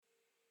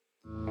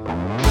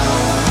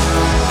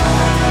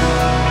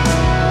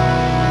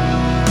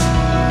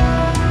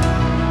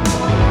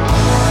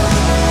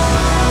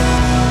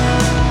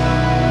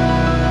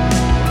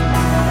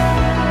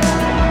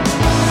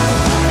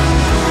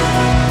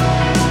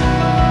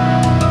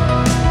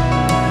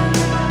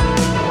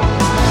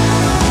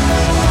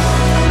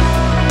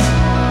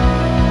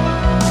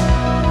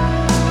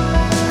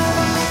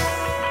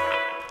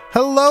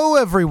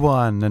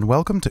everyone, and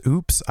welcome to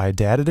Oops, I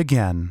Dadded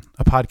Again,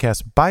 a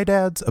podcast by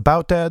dads,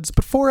 about dads,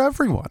 but for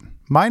everyone.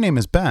 My name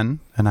is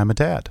Ben, and I'm a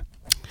dad.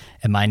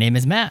 And my name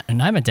is Matt,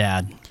 and I'm a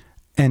dad.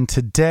 And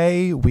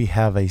today we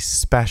have a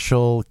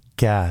special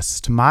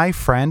guest, my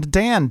friend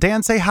Dan.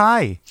 Dan, say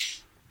hi.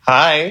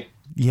 Hi.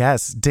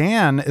 Yes,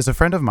 Dan is a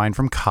friend of mine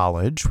from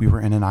college. We were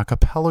in an a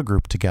cappella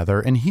group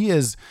together, and he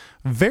is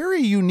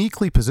very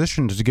uniquely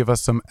positioned to give us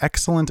some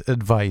excellent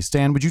advice.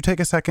 Dan, would you take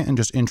a second and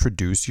just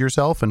introduce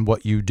yourself and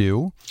what you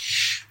do?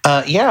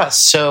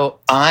 So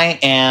I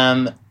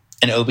am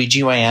an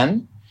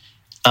OBGYN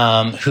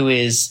who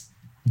is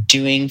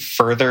doing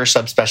further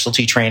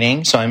subspecialty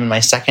training. So I'm in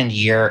my second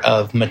year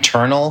of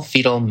maternal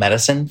fetal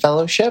medicine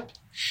fellowship.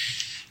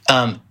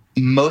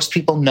 Most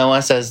people know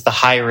us as the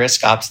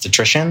high-risk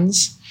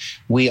obstetricians.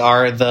 We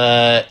are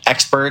the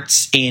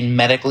experts in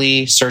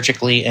medically,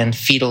 surgically, and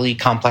fetally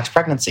complex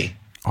pregnancy.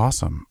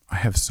 Awesome. I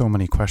have so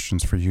many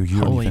questions for you.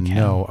 You don't even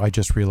know. I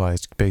just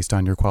realized based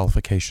on your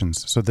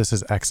qualifications. So this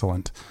is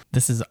excellent.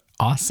 This is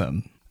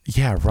awesome.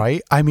 Yeah,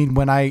 right? I mean,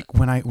 when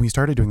we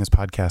started doing this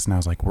podcast and I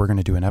was like, we're going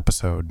to do an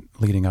episode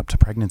leading up to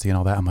pregnancy and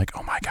all that, I'm like,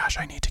 oh my gosh,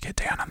 I need to get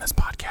Dan on this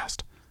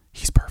podcast.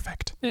 He's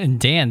perfect. And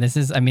Dan, this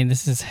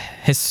is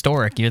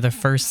historic. You're the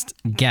first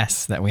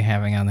guest that we're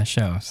having on the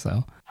show.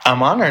 So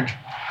I'm honored.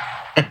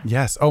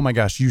 Yes. Oh my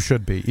gosh, you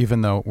should be,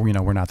 even though,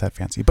 we're not that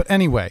fancy. But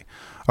anyway,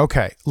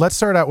 okay, let's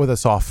start out with a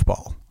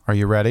softball. Are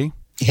you ready?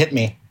 Hit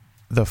me.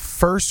 The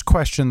first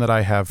question that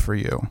I have for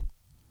you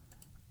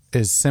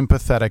is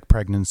sympathetic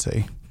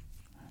pregnancy.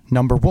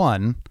 Number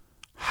one,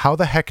 how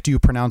the heck do you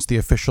pronounce the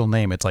official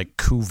name? It's like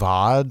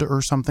Kuvad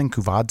or something,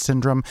 Kuvad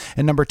syndrome.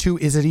 And number two,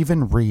 is it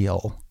even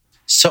real?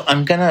 So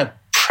I'm going to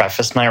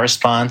preface my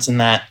response in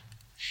that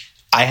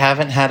I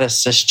haven't had a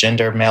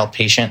cisgender male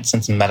patient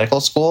since medical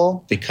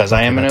school because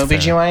I am an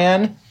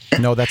OBGYN.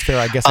 No, that's fair.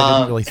 I guess I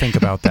didn't really think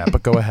about that,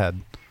 but go ahead.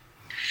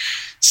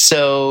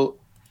 So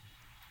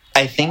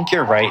I think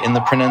you're right in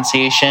the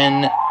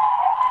pronunciation.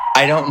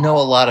 I don't know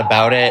a lot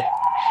about it.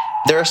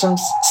 There are some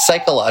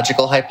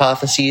psychological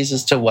hypotheses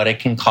as to what it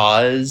can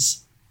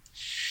cause.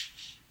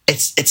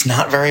 It's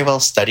not very well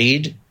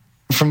studied,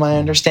 from my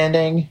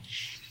understanding,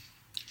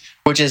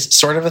 which is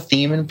sort of a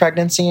theme in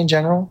pregnancy in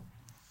general.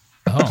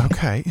 Oh,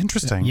 okay.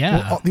 Interesting.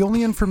 Yeah. Well, the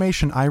only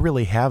information I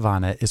really have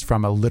on it is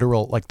from a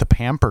literal, like the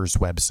Pampers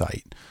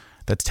website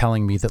that's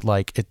telling me that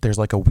there's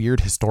like a weird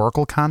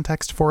historical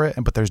context for it,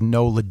 but there's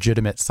no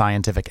legitimate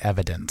scientific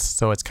evidence.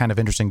 So it's kind of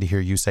interesting to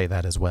hear you say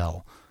that as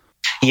well.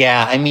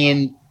 Yeah. I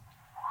mean,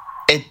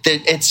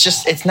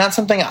 it's not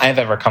something I've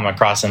ever come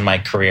across in my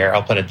career.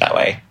 I'll put it that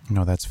way.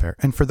 No, that's fair.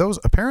 And for those,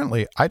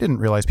 apparently, I didn't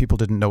realize people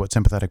didn't know what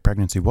sympathetic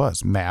pregnancy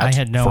was. Matt, I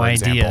had no for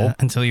idea example.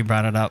 until you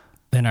brought it up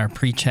in our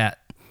pre-chat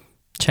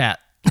chat.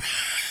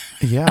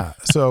 Yeah.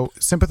 So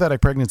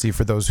sympathetic pregnancy,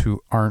 for those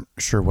who aren't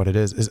sure what it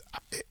is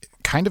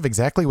kind of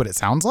exactly what it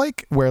sounds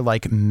like, where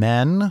like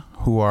men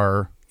who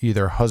are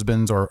either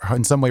husbands or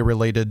in some way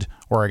related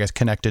or I guess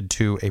connected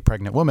to a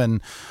pregnant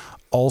woman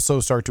also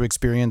start to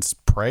experience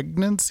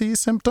pregnancy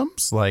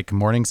symptoms like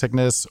morning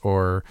sickness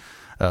or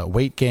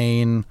weight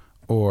gain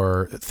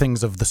or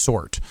things of the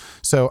sort.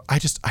 So I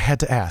had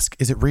to ask,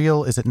 is it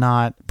real? Is it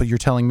not? But you're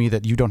telling me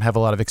that you don't have a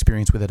lot of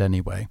experience with it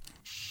anyway.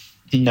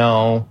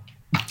 No.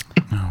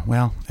 Oh,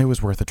 well, it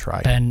was worth a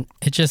try. And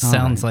it just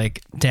sounds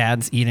like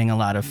dads eating a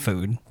lot of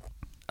food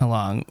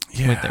along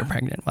with their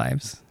pregnant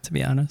wives, to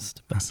be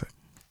honest. That's it.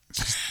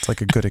 It's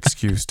like a good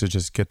excuse to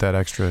just get that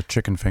extra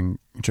chicken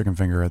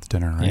finger at the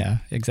dinner, right? Yeah,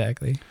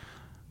 exactly.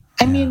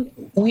 I mean,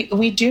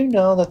 we do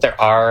know that there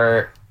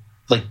are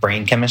like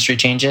brain chemistry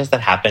changes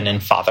that happen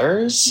in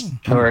fathers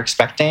who are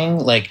expecting.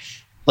 Like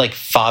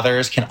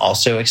fathers can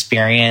also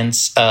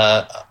experience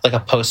like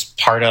a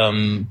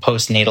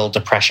postnatal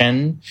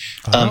depression.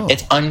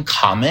 It's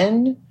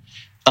uncommon,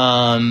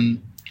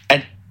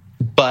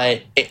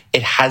 but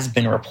it has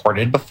been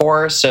reported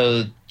before.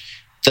 So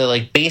the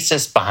like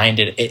basis behind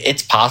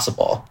it's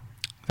possible.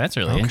 That's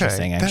really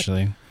interesting,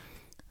 actually.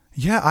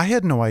 Yeah, I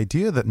had no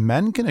idea that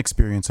men can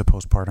experience a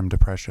postpartum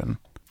depression.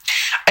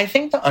 I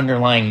think the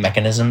underlying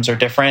mechanisms are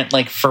different.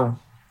 For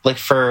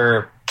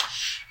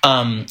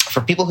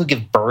people who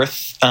give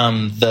birth,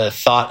 the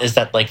thought is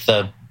that like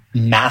the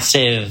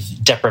massive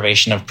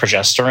deprivation of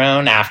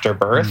progesterone after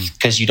birth,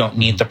 because you don't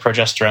need the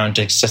progesterone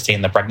to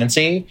sustain the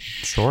pregnancy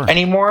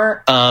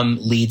anymore,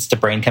 leads to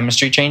brain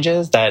chemistry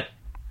changes that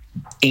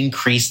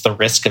increase the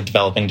risk of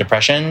developing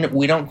depression.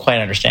 We don't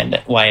quite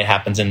understand why it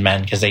happens in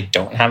men because they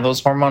don't have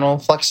those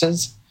hormonal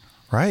fluxes.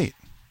 Right.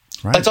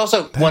 It's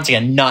also, once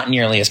again, not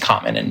nearly as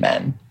common in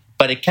men,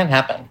 but it can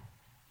happen.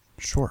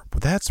 Sure.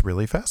 But that's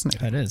really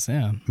fascinating. That is,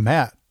 yeah.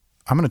 Matt,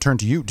 I'm going to turn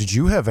to you. Did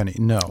you have any?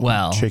 No.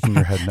 Well, shaking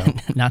your head no.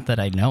 Not that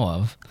I know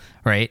of,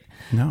 right?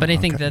 No. But I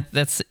think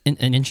that's an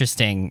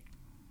interesting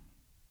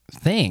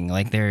thing.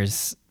 Like there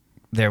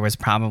was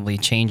probably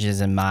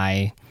changes in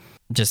my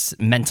just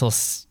mental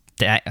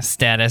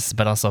status,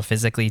 but also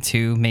physically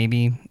too,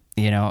 maybe,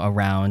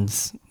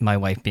 around my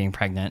wife being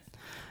pregnant.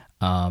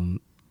 And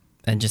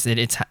just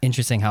it's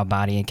interesting how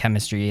body and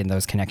chemistry and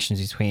those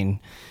connections between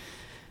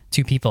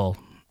two people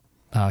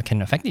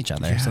can affect each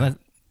other. So that,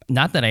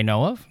 not that I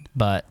know of,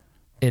 but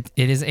it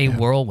is a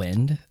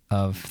whirlwind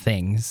of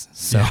things.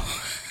 So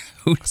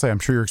I'm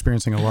sure you're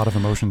experiencing a lot of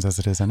emotions as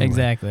it is anyway.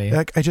 Exactly.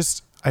 Like,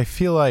 I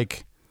feel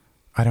like,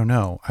 I don't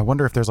know. I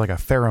wonder if there's like a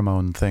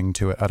pheromone thing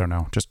to it. I don't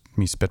know. Just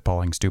me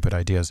spitballing stupid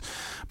ideas.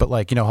 But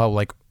like, you know how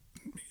like,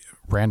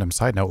 random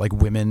side note, like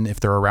women, if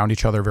they're around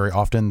each other very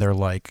often, their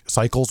like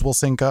cycles will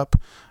sync up.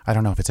 I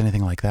don't know if it's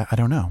anything like that. I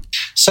don't know.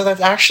 So that's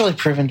actually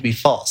proven to be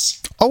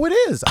false. Oh, it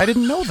is. I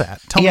didn't know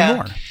that. Tell me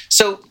more.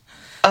 So,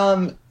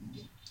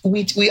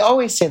 we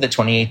always say that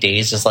 28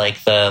 days is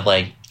like the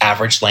like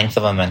average length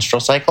of a menstrual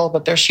cycle,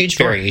 but there's huge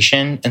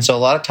variation. And so a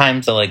lot of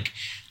times the like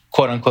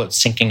quote unquote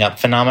syncing up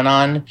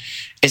phenomenon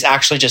is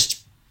actually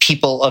just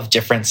people of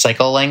different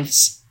cycle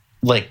lengths,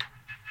 like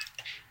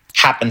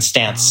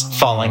happenstance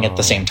falling at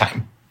the same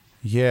time.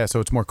 Yeah. So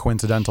it's more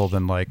coincidental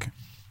than like,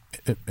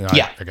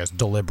 I guess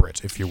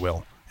deliberate, if you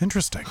will.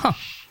 Interesting. Huh.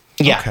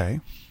 Yeah. Okay.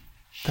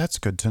 That's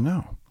good to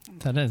know.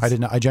 That is.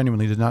 I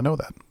genuinely did not know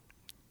that.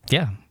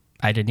 Yeah,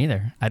 I didn't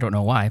either. I don't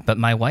know why, but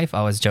my wife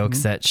always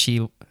jokes that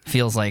she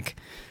feels like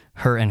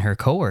her and her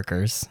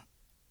coworkers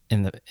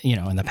in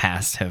the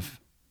past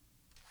have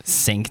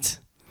synced.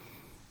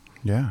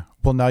 Yeah.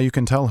 Well, now you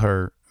can tell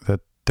her that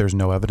there's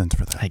no evidence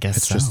for that. I guess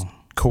it's so. just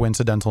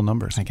coincidental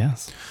numbers. I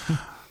guess.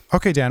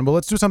 Okay, Dan. Well,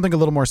 let's do something a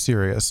little more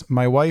serious.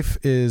 My wife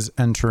is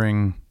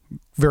entering,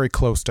 very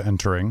close to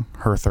entering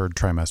her third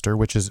trimester,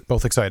 which is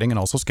both exciting and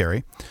also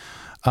scary.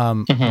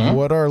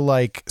 What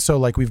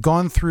are we've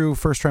gone through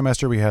first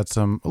trimester, we had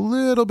a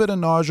little bit of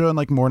nausea and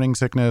like morning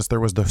sickness.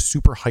 There was the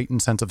super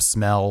heightened sense of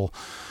smell.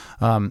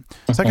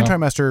 Second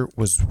trimester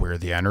was where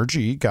the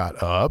energy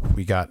got up.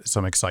 We got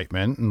some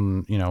excitement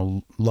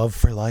and, love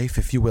for life,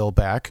 if you will,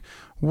 back.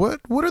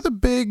 What are the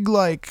big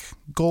like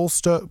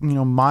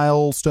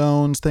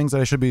milestones, things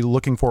that I should be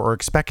looking for or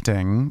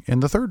expecting in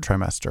the third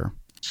trimester?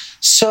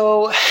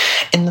 So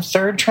in the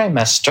third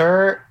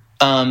trimester,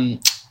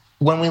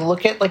 when we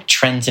look at like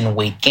trends in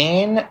weight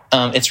gain,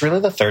 it's really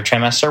the third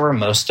trimester where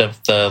most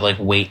of the like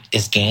weight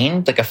is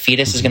gained. Like a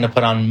fetus is going to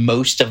put on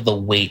most of the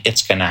weight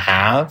it's going to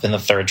have in the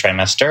third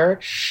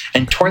trimester.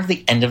 And toward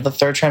the end of the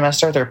third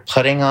trimester, they're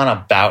putting on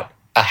about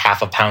a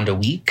half a pound a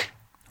week.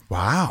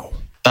 Wow.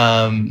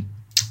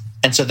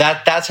 And so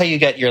that's how you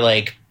get your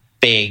like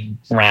big,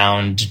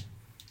 round,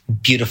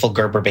 beautiful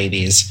Gerber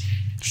babies.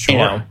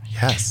 Sure.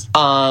 Yes.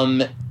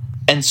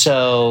 And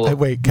so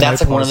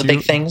that's like one of the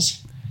big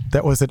things.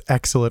 That was an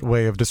excellent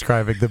way of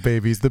describing the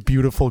babies, the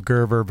beautiful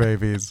Gerber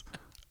babies.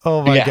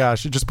 Oh my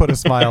gosh, it just put a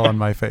smile on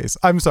my face.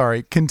 I'm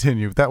sorry,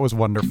 continue. That was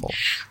wonderful.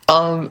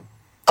 A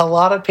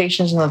lot of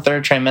patients in the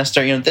third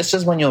trimester, this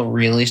is when you'll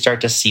really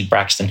start to see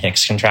Braxton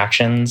Hicks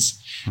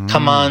contractions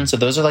come on. So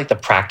those are like the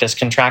practice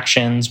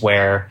contractions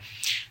where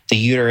the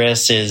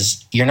uterus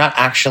you're not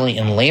actually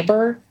in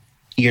labor.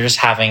 You're just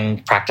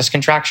having practice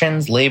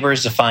contractions. Labor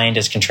is defined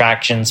as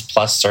contractions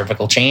plus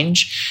cervical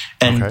change.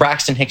 And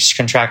Braxton Hicks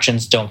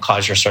contractions don't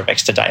cause your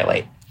cervix to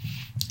dilate.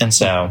 And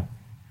so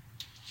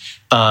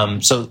a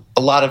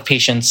lot of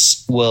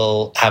patients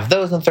will have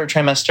those in the third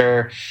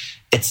trimester.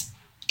 It's,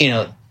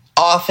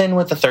 often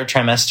with the third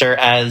trimester,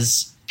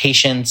 as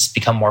patients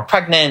become more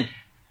pregnant,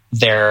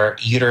 their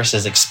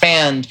uteruses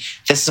expand.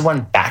 This is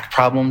when back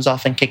problems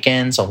often kick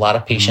in. So a lot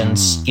of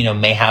patients,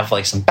 may have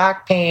like some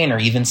back pain or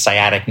even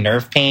sciatic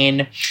nerve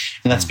pain.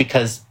 And that's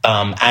because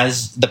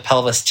as the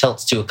pelvis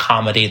tilts to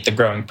accommodate the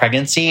growing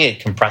pregnancy, it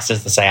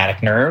compresses the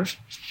sciatic nerve.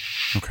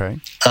 Okay.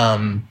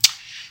 And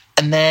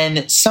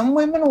then some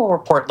women will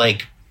report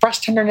like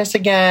breast tenderness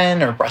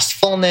again or breast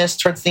fullness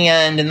towards the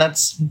end. And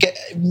that's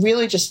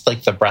really just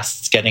like the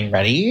breasts getting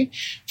ready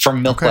for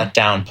milk let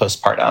down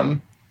postpartum.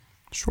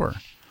 Sure.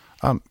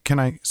 Can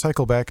I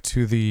cycle back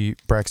to the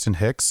Braxton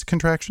Hicks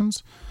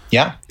contractions?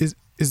 Yeah. Is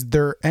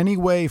there any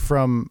way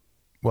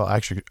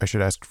actually, I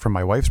should ask from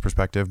my wife's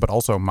perspective, but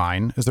also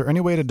mine, is there any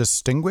way to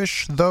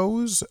distinguish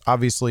those?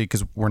 Obviously,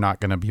 because we're not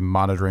going to be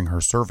monitoring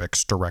her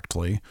cervix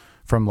directly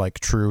from like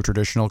true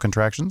traditional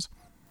contractions.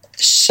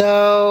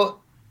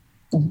 So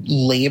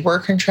labor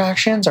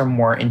contractions are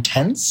more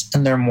intense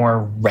and they're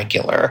more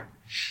regular.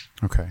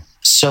 Okay.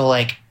 So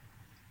like,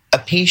 a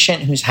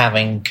patient who's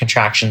having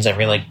contractions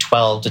every like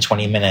 12 to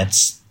 20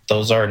 minutes,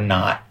 those are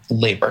not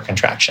labor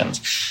contractions.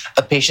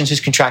 A patient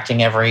who's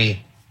contracting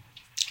every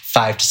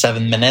 5 to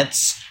 7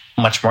 minutes,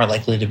 much more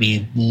likely to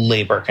be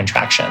labor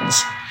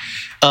contractions.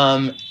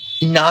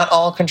 Not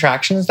all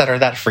contractions that are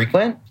that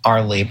frequent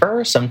are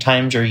labor.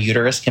 Sometimes your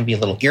uterus can be a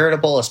little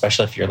irritable,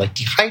 especially if you're like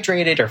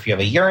dehydrated or if you have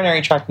a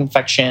urinary tract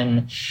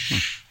infection.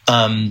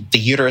 The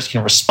uterus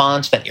can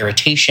respond to that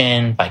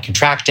irritation by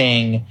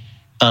contracting.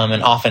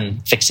 And often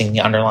fixing the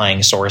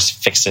underlying source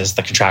fixes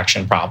the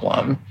contraction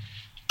problem.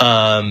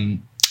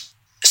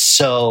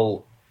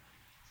 So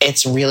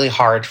it's really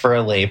hard for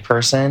a lay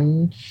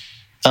person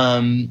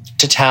to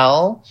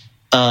tell.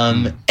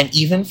 And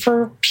even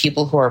for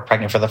people who are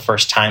pregnant for the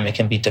first time, it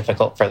can be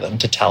difficult for them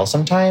to tell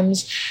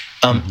sometimes.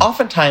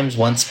 Oftentimes,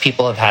 once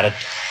people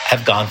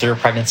have gone through a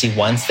pregnancy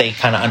once, they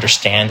kind of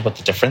understand what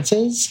the difference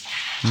is.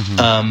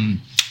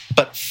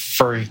 But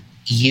for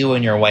you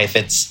and your wife,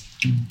 it's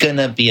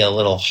gonna be a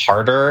little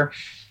harder.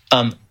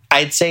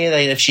 I'd say that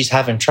if she's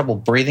having trouble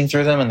breathing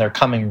through them and they're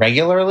coming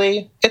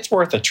regularly, it's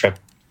worth a trip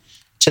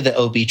to the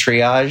OB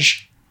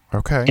triage.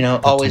 Okay.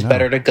 Always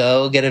better to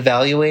go get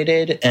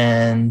evaluated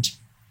and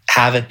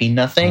have it be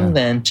nothing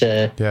than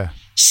to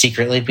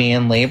secretly be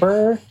in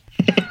labor.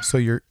 So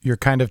you're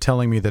kind of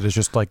telling me that it's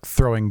just like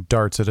throwing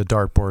darts at a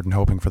dartboard and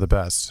hoping for the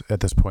best at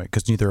this point,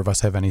 because neither of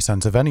us have any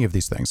sense of any of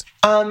these things.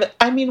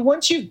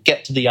 Once you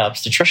get to the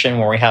obstetrician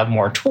where we have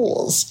more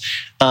tools,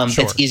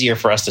 it's easier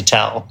for us to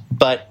tell.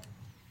 But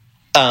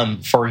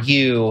for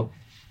you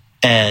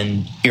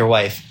and your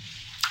wife,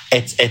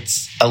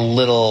 it's a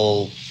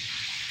little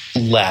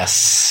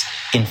less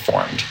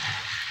informed.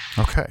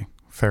 Okay,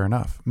 fair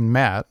enough.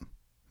 Matt,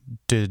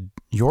 did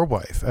your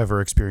wife ever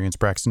experience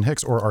Braxton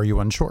Hicks, or are you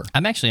unsure?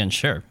 I'm actually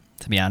unsure,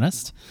 to be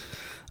honest.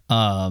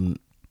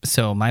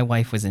 So my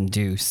wife was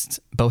induced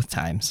both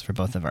times for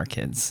both of our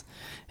kids,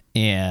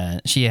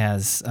 and she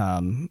has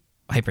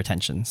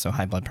hypertension, so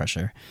high blood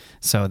pressure.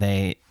 So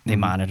they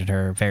monitored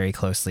her very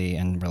closely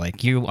and were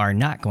like, you are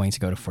not going to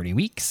go to 40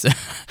 weeks.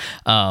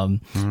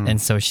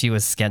 And so she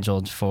was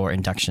scheduled for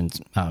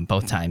inductions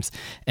both times.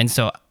 And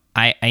so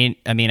I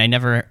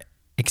never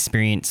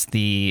experienced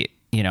the,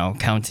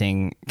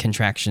 counting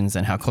contractions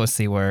and how close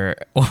they were,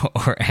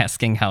 or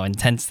asking how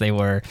intense they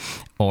were,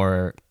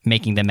 or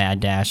making the mad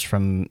dash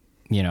from,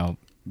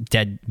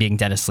 being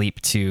dead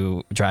asleep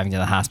to driving to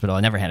the hospital. I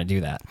never had to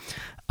do that.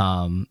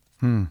 And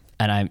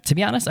to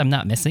be honest, I'm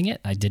not missing it.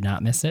 I did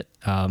not miss it.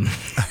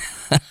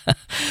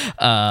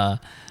 But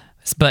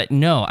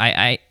no,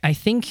 I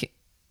think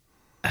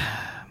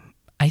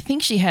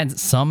she had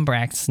some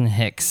Braxton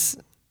Hicks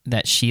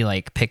that she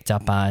picked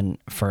up on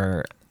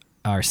for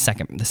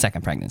the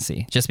second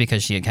pregnancy, just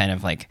because she had kind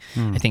of I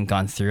think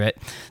gone through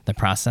the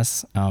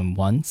process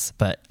once,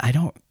 but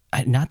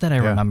not that I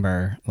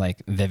remember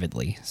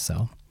vividly.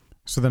 So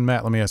then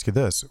Matt, let me ask you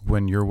this.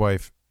 When your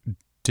wife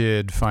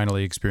did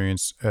finally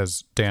experience,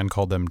 as Dan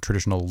called them,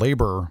 traditional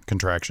labor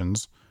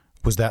contractions,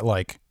 was that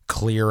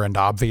clear and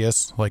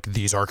obvious?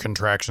 These are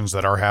contractions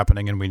that are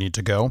happening and we need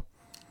to go?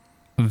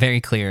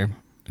 Very clear,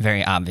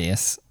 very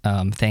obvious.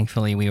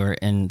 Thankfully, we were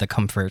in the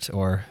comfort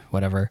or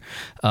whatever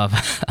of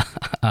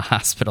a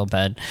hospital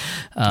bed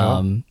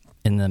in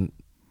the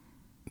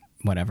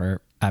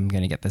whatever. I'm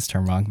going to get this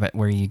term wrong, but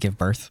where you give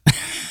birth.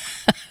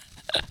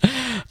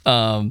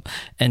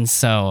 And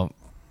so,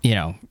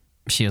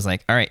 she was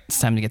like, all right, it's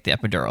time to get the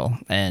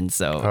epidural. And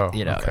so,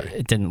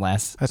 it didn't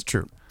last. That's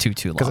true.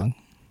 Too long.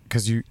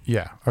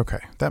 Okay.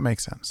 That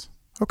makes sense.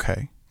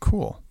 Okay,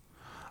 cool.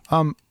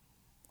 All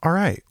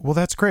right. Well,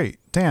 that's great.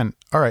 Dan,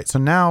 all right. So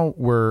now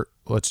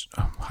let's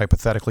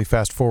hypothetically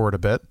fast forward a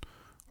bit.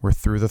 We're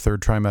through the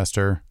third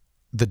trimester.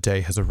 The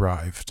day has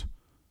arrived.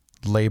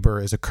 Labor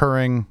is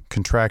occurring.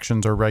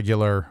 Contractions are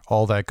regular.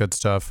 All that good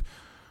stuff.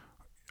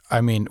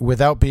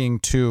 Without being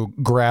too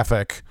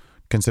graphic,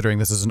 considering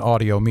this is an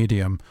audio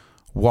medium,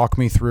 walk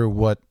me through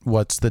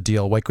what's the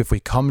deal. If we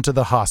come to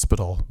the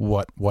hospital,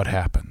 what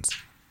happens?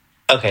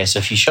 Okay, so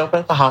if you show up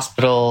at the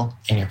hospital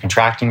and you're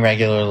contracting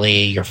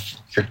regularly, your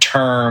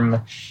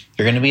term,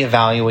 you're going to be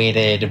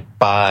evaluated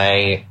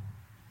by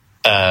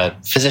a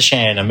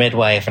physician, a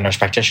midwife, a nurse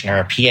practitioner,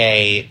 a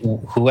PA,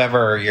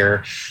 whoever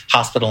your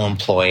hospital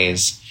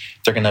employs.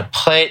 They're going to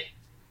put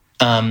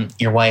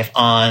your wife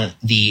on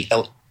the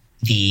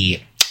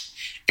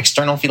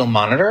external fetal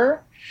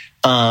monitor,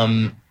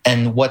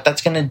 and what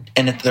that's going to,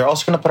 and they're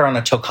also going to put her on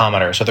a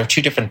tocometer. So they're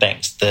two different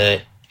things.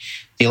 The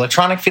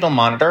electronic fetal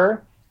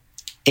monitor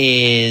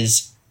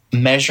is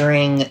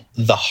measuring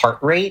the heart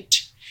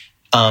rate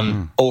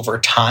over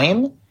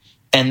time,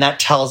 and that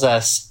tells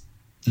us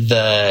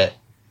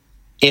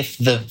if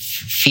the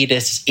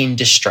fetus is in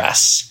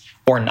distress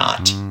or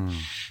not.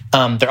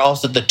 They're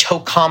also, the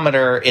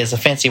tocometer is a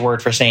fancy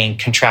word for saying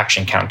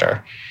contraction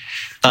counter.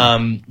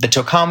 The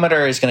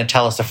tocometer is going to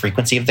tell us the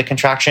frequency of the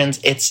contractions.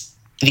 It's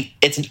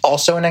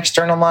also an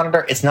external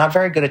monitor. It's not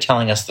very good at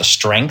telling us the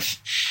strength.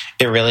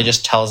 It really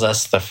just tells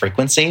us the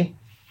frequency.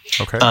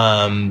 Okay.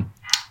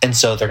 And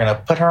so they're going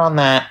to put her on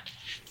that.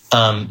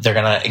 They're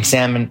going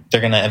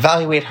to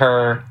evaluate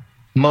her,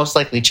 most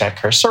likely check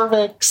her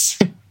cervix.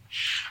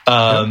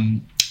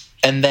 And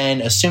then,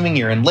 assuming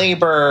you're in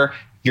labor,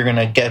 you're going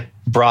to get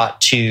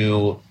brought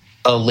to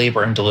a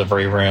labor and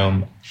delivery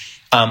room.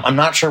 I'm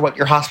not sure what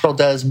your hospital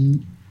does.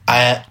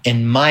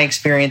 In my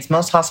experience,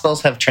 most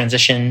hospitals have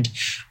transitioned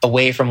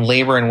away from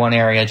labor in one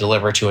area,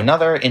 deliver to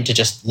another, into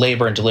just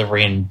labor and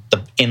delivery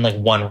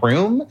in one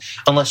room,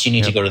 unless you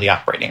need to go to the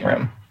operating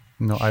room.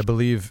 No, I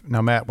believe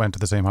now Matt went to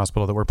the same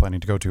hospital that we're planning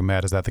to go to.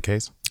 Matt, is that the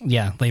case?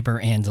 Yeah, labor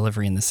and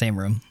delivery in the same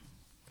room.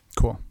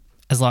 Cool.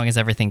 As long as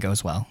everything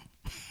goes well.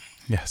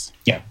 Yes.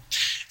 Yeah.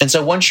 And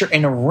so once you're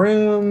in a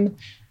room,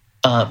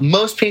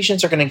 most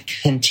patients are going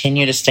to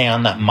continue to stay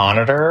on that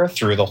monitor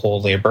through the whole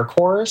labor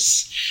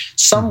course.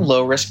 Some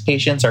low-risk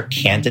patients are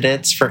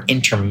candidates for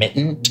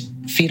intermittent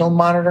fetal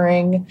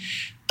monitoring.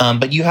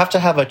 But you have to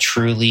have a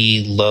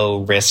truly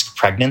low risk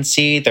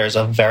pregnancy. There's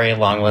a very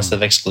long list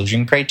of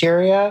exclusion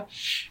criteria.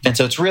 And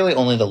so it's really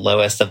only the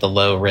lowest of the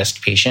low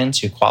risk patients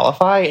who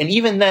qualify. And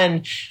even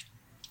then,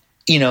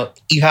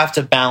 you have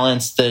to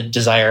balance the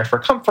desire for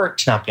comfort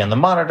to not be on the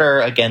monitor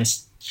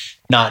against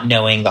not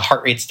knowing the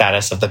heart rate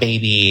status of the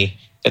baby,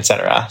 et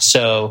cetera.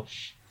 So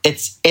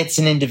it's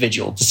an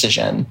individual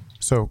decision.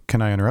 So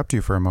can I interrupt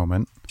you for a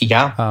moment?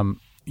 Yeah.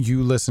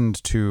 You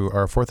listened to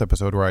our 4th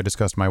episode where I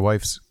discussed my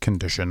wife's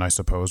condition, I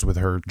suppose, with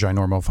her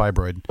ginormal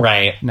fibroid.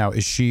 Right. Now,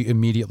 is she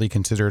immediately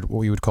considered what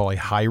we would call a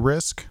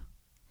high-risk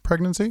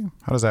pregnancy?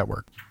 How does that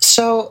work?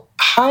 So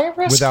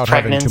high-risk without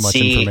having too much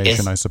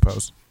information, I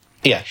suppose.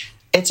 Yeah.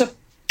 It's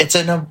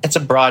a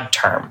broad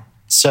term.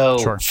 So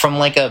Sure. From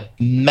like a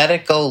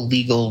medical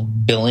legal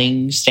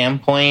billing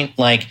standpoint,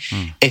 like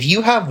if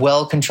you have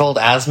well-controlled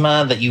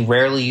asthma that you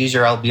rarely use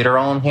your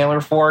albuterol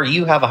inhaler for,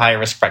 you have a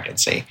high-risk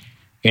pregnancy.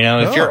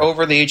 If you're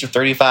over the age of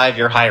 35,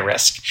 you're high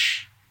risk.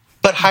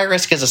 But high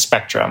risk is a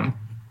spectrum,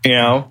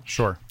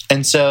 Sure.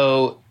 And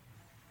so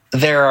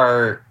there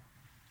are,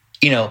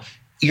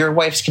 your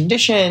wife's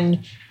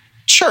condition,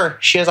 sure,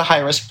 she has a high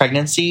risk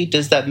pregnancy.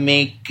 Does that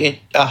make it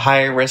a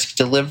high risk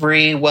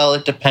delivery? Well,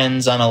 it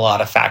depends on a lot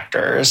of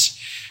factors.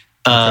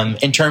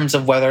 In terms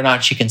of whether or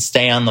not she can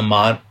stay on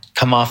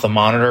come off the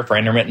monitor for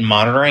intermittent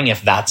monitoring,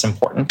 if that's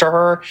important to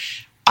her,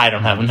 I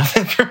don't have enough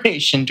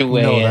information to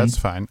weigh in. No, that's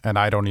fine. And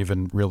I don't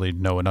even really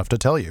know enough to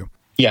tell you.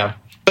 Yeah.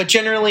 But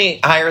generally,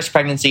 high-risk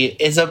pregnancy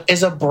is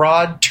a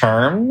broad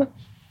term.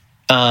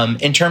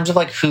 In terms of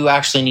like who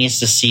actually needs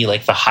to see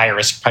like the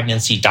high-risk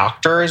pregnancy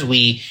doctors,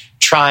 we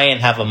try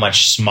and have a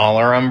much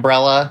smaller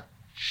umbrella.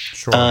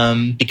 Sure.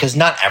 Because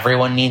not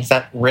everyone needs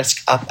that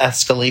risk up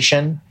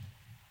escalation.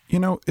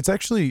 It's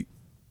actually,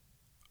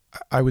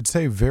 I would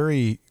say,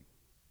 very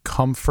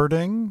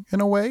comforting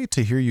in a way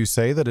to hear you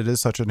say that it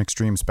is such an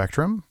extreme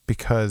spectrum,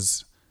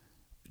 because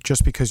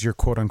just because you're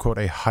quote unquote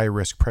a high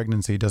risk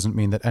pregnancy doesn't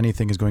mean that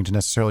anything is going to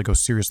necessarily go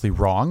seriously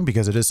wrong,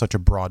 because it is such a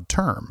broad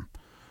term,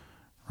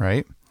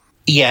 right?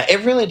 Yeah,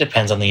 it really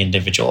depends on the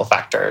individual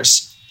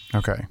factors.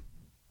 Okay.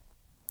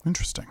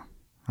 Interesting.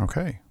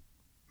 Okay.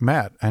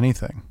 Matt,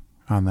 anything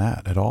on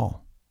that at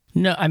all?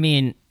 No, I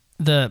mean,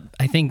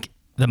 I think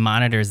the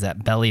monitors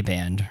that belly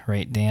band,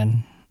 right,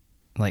 Dan,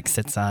 like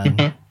sits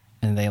on,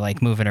 and they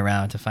like move it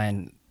around to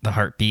find the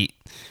heartbeat.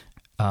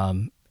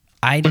 I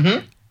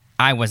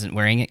wasn't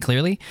wearing it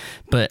clearly,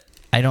 but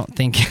I don't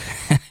think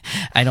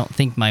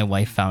my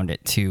wife found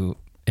it too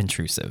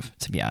intrusive,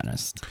 to be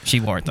honest. She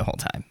wore it the whole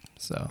time.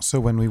 So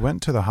when we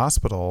went to the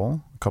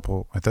hospital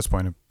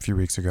a few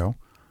weeks ago,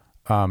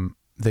 I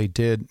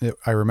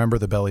remember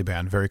the belly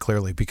band very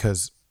clearly,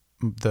 because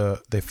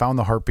they found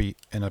the heartbeat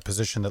in a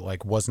position that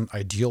like wasn't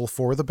ideal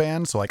for the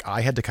band. So like I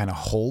had to kind of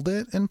hold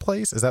it in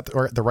place. Is that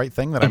the right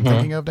thing that I'm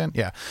thinking of, Dan?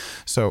 Yeah.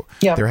 So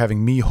they're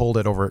having me hold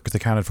it over, because they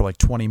counted for like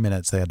 20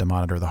 minutes. They had to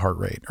monitor the heart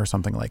rate or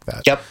something like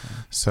that. Yep.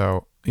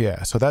 So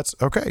yeah, so that's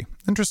okay.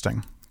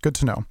 Interesting. Good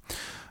to know.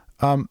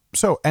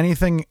 So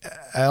anything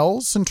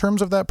else in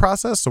terms of that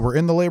process? So we're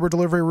in the labor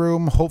delivery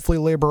room. Hopefully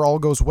labor all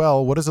goes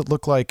well. What does it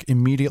look like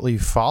immediately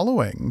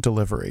following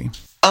delivery?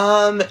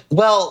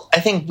 Well, I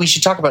think we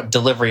should talk about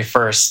delivery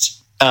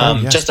first.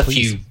 Yes, just a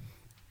please. few.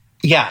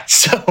 Yeah.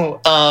 So,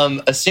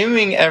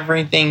 assuming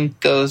everything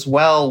goes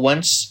well,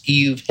 once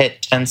you've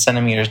hit 10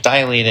 centimeters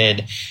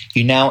dilated,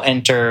 you now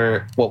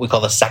enter what we call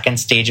the second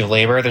stage of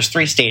labor. There's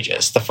 3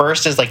 stages. The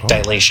first is like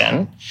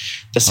dilation.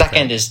 The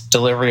second is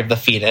delivery of the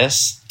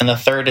fetus. And the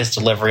third is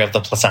delivery of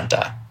the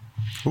placenta.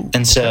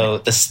 And so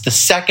the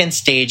second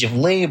stage of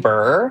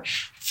labor,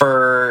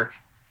 for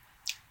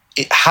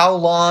how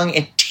long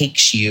it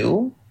takes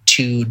you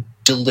to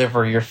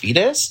deliver your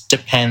fetus,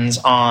 depends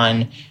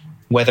on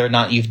whether or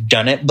not you've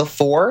done it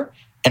before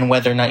and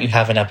whether or not you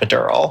have an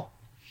epidural.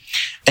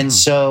 And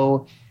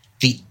so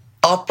the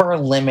upper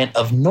limit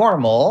of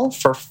normal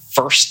for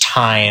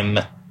first-time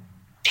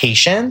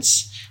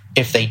patients,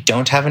 if they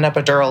don't have an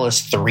epidural,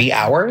 is 3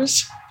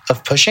 hours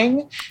of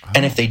pushing.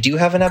 And if they do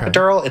have an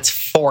epidural, it's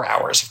 4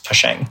 hours of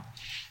pushing.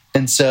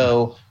 And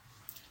so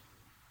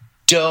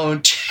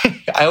I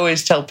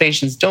always tell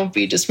patients, don't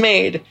be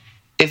dismayed.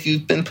 If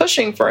you've been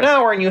pushing for an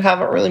hour and you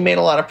haven't really made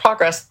a lot of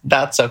progress,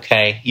 that's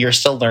okay. You're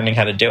still learning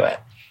how to do it.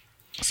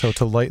 So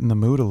to lighten the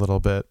mood a little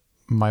bit,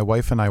 my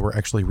wife and I were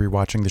actually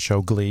rewatching the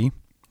show Glee.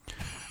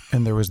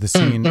 And there was the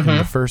scene in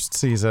the first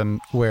season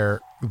where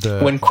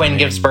when Quinn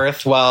gives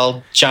birth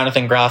while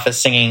Jonathan Groff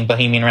is singing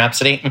Bohemian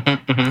Rhapsody.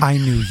 I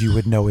knew you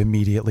would know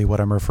immediately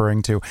what I'm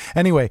referring to.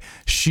 Anyway,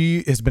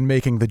 she has been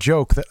making the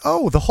joke that,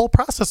 the whole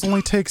process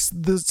only takes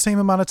the same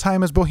amount of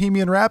time as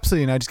Bohemian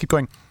Rhapsody. And I just keep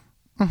going,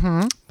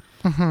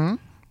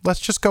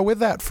 let's just go with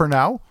that for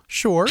now.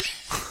 Sure.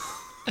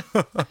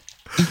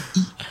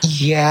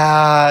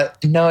 Yeah.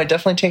 No, it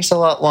definitely takes a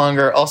lot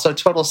longer. Also,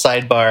 total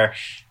sidebar.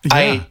 Yeah.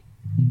 I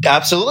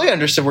absolutely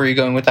understood where you're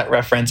going with that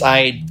reference.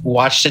 I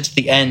watched it to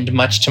the end,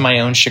 much to my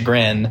own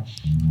chagrin.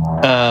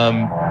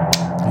 Ryan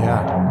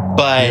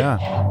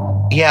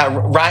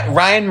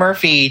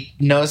Murphy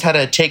knows how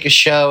to take a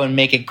show and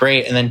make it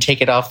great and then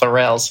take it off the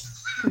rails.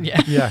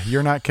 Yeah. Yeah,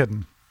 you're not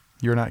kidding.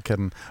 You're not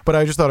kidding. But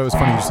I just thought it was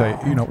funny to say,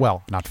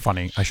 well, not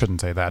funny. I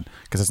shouldn't say that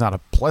because it's not a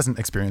pleasant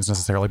experience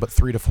necessarily, but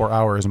 3 to 4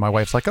 hours. And my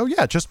wife's like, oh,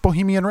 yeah, just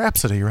Bohemian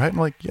Rhapsody, right? I'm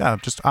like, yeah,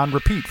 just on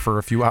repeat for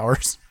a few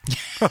hours.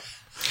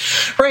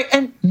 Right.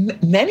 And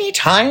many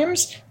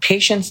times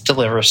patients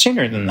deliver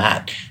sooner than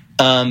that.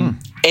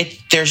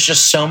 There's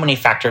just so many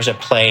factors at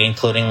play,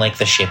 including like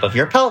the shape of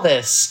your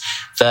pelvis,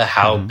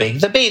 how big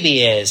the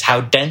baby is,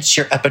 how dense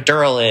your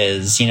epidural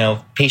is.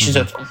 Patients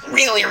with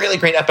really, really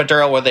great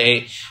epidural where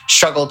they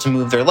struggle to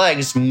move their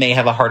legs may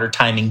have a harder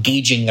time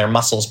engaging their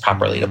muscles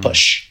properly to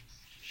push.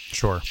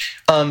 Sure.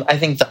 I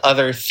think the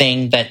other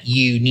thing that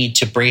you need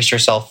to brace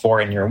yourself for,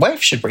 and your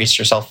wife should brace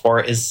yourself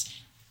for, is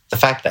the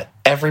fact that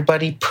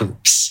everybody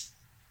poops.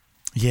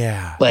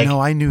 Yeah. No,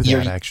 I knew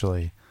that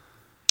actually.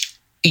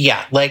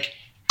 Yeah. Like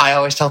I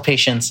always tell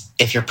patients,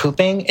 if you're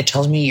pooping, it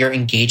tells me you're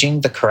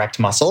engaging the correct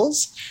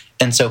muscles.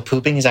 And so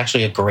pooping is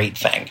actually a great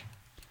thing.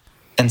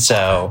 And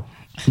so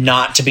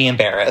not to be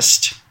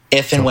embarrassed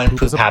if and when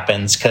poop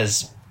happens,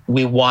 because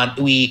we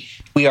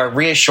are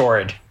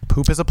reassured.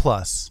 Poop is a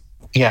plus.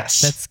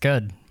 Yes. That's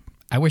good.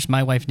 I wish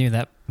my wife knew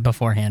that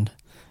beforehand,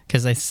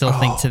 because I still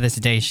think to this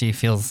day she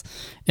feels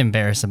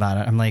embarrassed about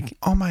it. I'm like,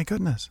 oh my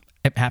goodness.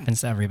 It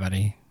happens to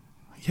everybody.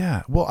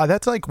 Yeah. Well,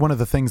 that's like one of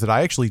the things that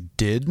I actually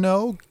did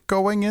know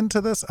going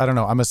into this. I don't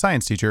know. I'm a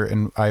science teacher,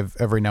 and I've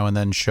every now and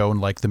then shown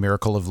like the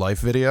Miracle of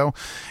Life video,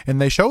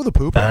 and they show the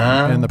poop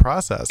in the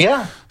process.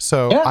 Yeah.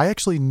 So I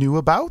actually knew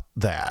about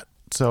that.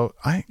 So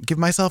I give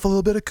myself a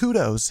little bit of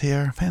kudos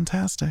here.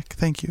 Fantastic.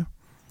 Thank you.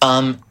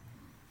 I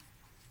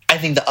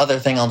think the other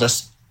thing I'll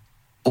just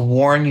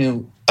warn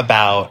you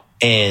about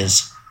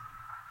is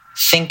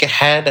think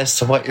ahead as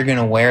to what you're going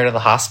to wear to the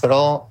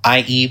hospital,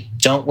 i.e.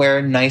 don't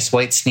wear nice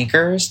white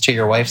sneakers to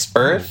your wife's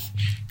birth,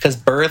 because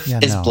birth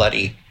is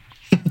bloody.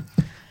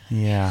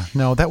 Yeah.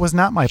 No, that was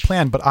not my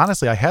plan, but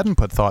honestly, I hadn't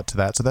put thought to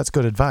that, so that's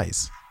good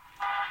advice.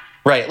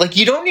 Right. Like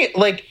you don't need,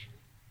 like,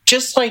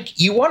 just like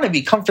you want to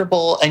be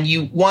comfortable and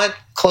you want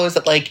clothes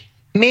that like,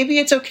 maybe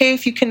it's okay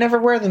if you can never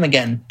wear them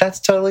again. That's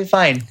totally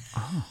fine.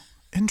 Oh,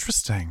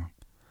 interesting.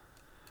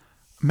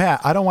 Matt,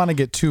 I don't want to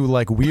get too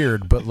like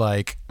weird, but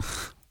like...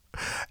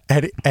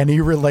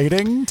 Any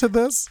relating to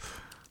this?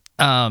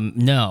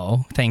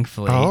 No,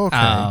 thankfully. Oh, okay.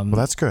 Well,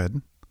 that's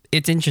good.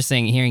 It's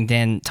interesting hearing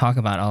Dan talk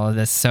about all of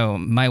this. So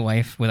my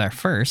wife with our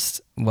first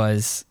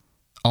was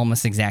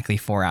almost exactly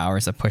 4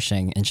 hours of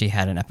pushing, and she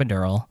had an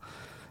epidural.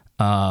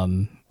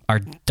 Our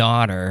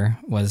daughter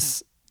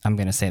was, I'm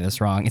going to say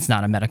this wrong, it's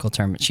not a medical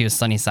term, but she was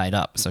sunny side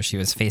up, so she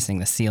was facing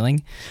the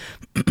ceiling.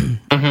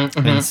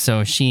 And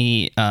so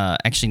she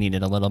actually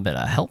needed a little bit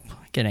of help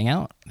getting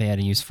out. They had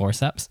to use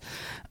forceps.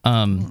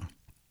 And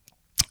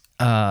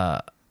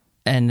I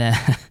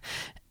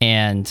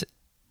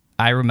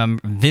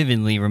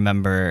vividly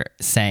remember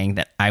saying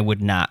that I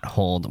would not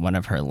hold one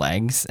of her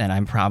legs, and I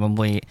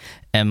probably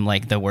am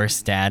like the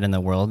worst dad in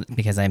the world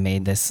because I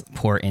made this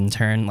poor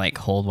intern like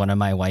hold one of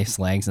my wife's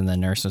legs, and the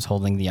nurse was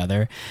holding the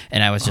other,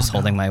 and I was just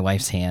holding my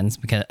wife's hands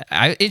because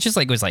it just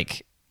like was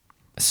like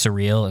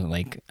surreal and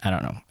like I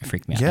don't know, it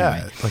freaked me out. Yeah,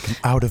 anyway. like an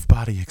out of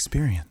body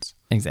experience.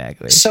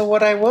 Exactly. So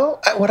what I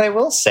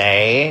will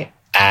say,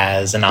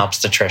 as an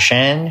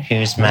obstetrician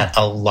who's met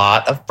a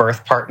lot of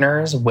birth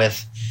partners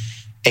with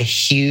a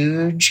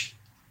huge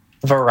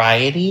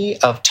variety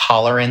of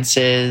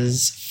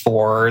tolerances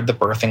for the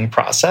birthing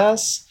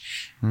process,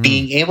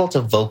 being able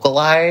to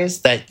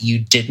vocalize that you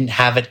didn't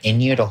have it in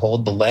you to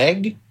hold the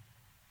leg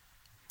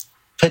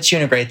puts you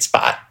in a great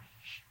spot.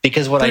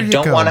 Because what I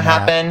don't want to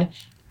happen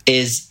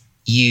is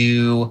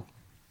you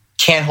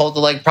can't hold the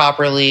leg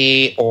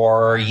properly,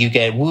 or you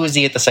get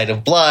woozy at the sight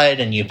of blood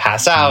and you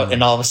pass out,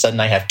 and all of a sudden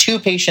I have 2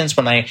 patients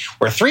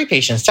or 3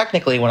 patients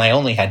technically when I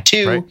only had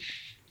 2, right.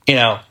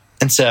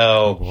 And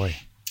so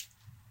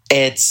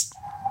it's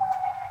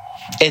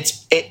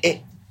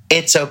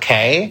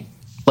okay.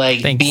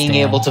 Like Thanks, being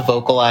Dan. able to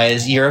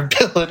vocalize your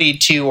ability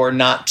to or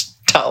not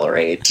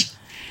tolerate.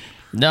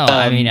 No,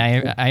 I mean, I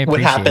appreciate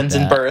what happens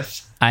that. in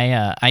birth.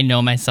 I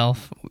know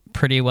myself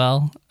pretty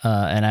well,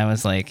 and I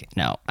was like,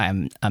 no,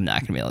 I'm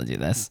not gonna be able to do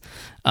this.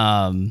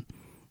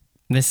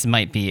 This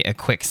might be a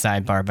quick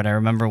sidebar, but I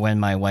remember when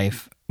my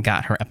wife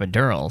got her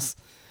epidurals.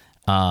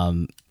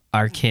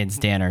 Our kids,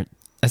 Dan, are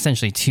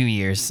essentially 2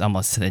 years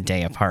almost to the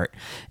day apart,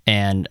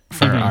 and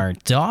for our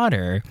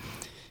daughter,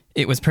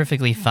 it was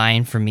perfectly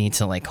fine for me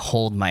to like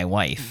hold my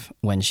wife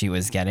when she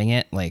was getting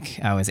it. Like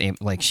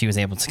she was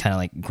able to kind of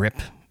like grip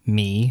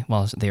me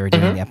while they were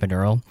doing the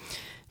epidural.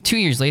 2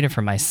 years later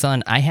for my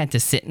son, I had to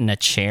sit in a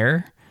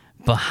chair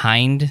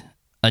behind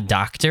a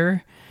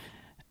doctor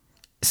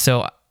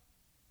so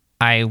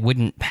I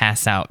wouldn't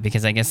pass out,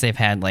 because I guess they've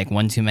had like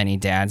one too many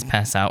dads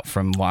pass out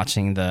from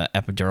watching the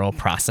epidural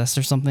process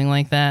or something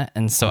like that.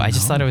 And so I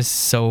just thought it was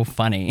so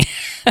funny.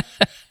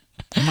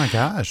 Oh my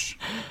gosh.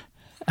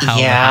 How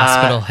the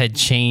hospital had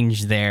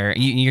changed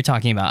you're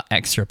talking about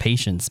extra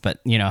patients, but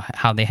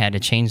how they had to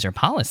change their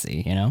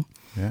policy,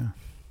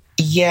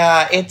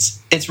 Yeah,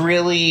 it's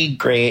really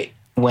great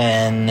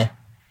when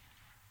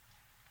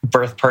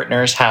birth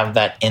partners have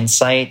that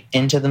insight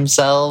into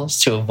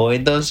themselves to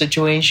avoid those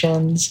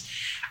situations.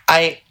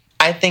 I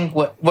think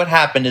what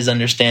happened is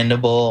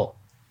understandable.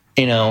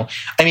 I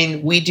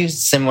mean, we do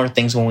similar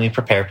things when we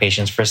prepare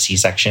patients for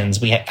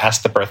C-sections. We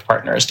ask the birth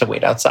partners to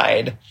wait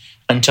outside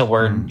until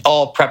we're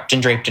all prepped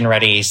and draped and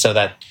ready, so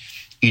that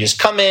you just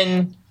come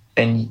in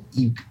and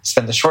you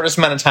spend the shortest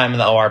amount of time in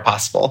the OR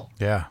possible.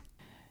 Yeah.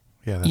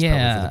 Yeah, that's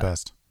probably for the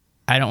best.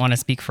 I don't want to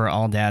speak for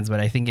all dads, but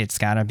I think it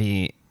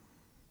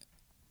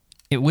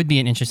would be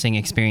an interesting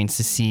experience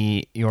to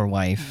see your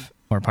wife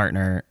or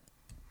partner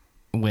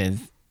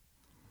with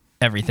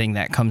everything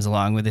that comes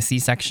along with a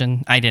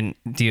C-section. I didn't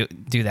do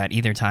that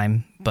either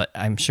time, but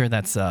I'm sure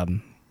that's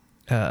it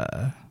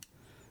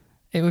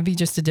would be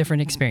just a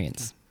different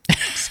experience.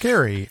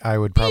 Scary, I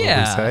would probably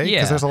say,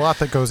 because there's a lot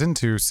that goes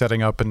into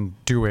setting up and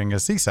doing a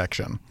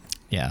C-section.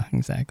 Yeah,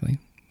 exactly.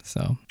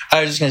 So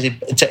I was just going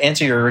to say, to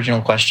answer your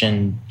original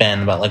question,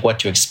 Ben, about like what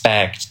to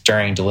expect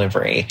during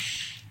delivery.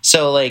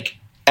 So like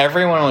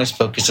everyone always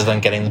focuses on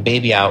getting the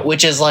baby out,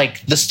 which is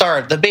like the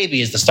start. The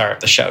baby is the start of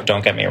the show.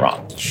 Don't get me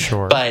wrong.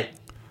 Sure. But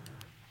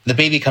the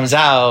baby comes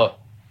out,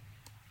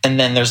 and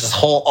then there's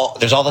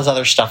there's all this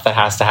other stuff that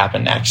has to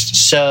happen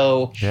next.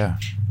 So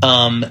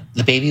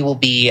the baby will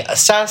be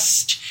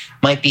assessed.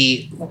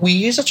 We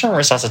use the term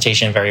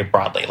resuscitation very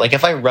broadly. Like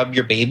if I rub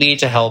your baby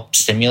to help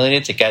stimulate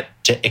it to get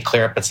it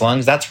clear up its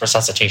lungs, that's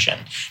resuscitation.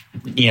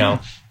 Not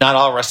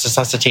all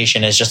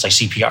resuscitation is just like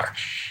CPR.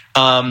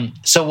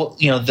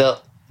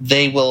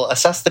 They will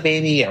assess the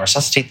baby and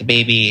resuscitate the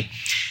baby.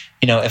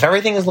 If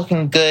everything is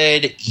looking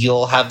good,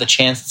 you'll have the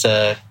chance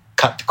to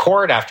cut the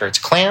cord after it's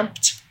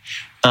clamped,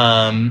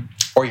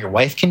 or your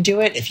wife can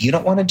do it if you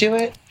don't want to do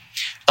it.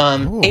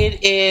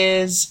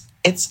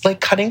 It's like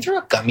cutting through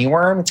a gummy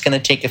worm. It's going to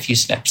take a few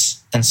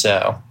snips. And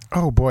so...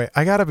 Oh, boy.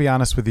 I got to be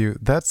honest with you.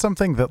 That's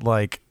something that,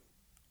 like,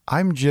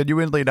 I'm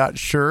genuinely not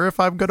sure if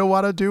I'm going to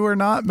want to do or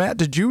not. Matt,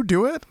 did you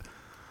do it?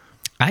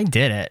 I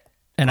did it,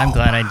 and I'm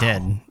glad I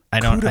did. I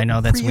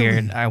know that's really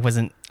weird. I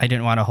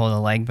didn't want to hold a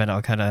leg, but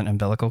I'll cut an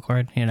umbilical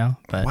cord,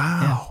 but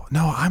wow. Yeah.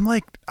 No, I'm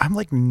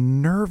like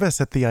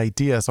nervous at the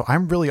idea. So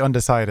I'm really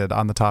undecided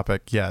on the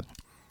topic yet.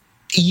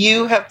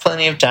 You have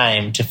plenty of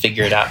time to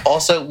figure it out.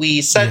 Also,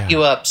 we set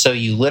you up so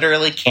you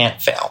literally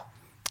can't fail.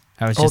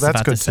 I was just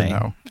about to say,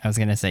 I was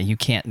going to say, you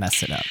can't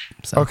mess it up.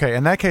 So. Okay,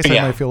 in that case,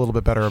 I might feel a little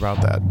bit better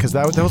about that, because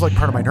that was like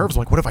part of my nerves.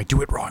 Like, what if I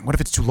do it wrong? What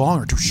if it's too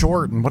long or too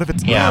short? And what if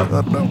it's I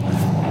don't know.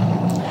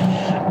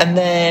 And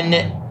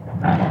then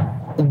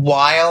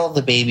while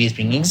the baby is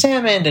being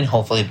examined and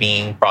hopefully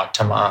being brought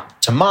to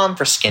mom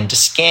for skin to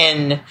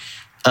skin,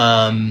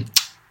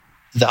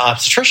 the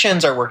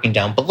obstetricians are working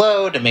down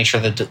below to make sure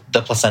that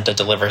the placenta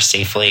delivers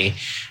safely.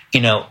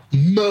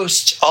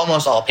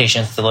 Almost all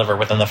patients deliver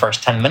within the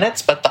first 10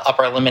 minutes, but the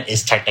upper limit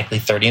is technically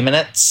 30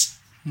 minutes.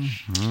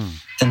 Mm-hmm.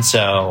 And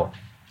so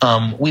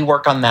we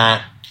work on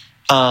that.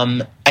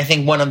 I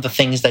think one of the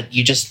things that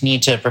you just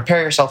need to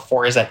prepare yourself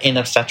for is that in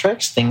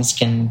obstetrics, things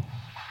can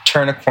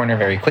turn a corner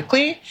very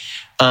quickly.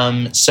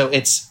 So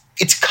it's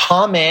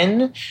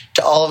common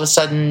to all of a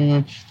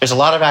sudden, there's a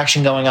lot of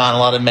action going on, a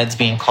lot of meds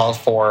being called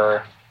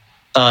for,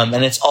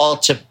 and it's all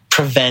to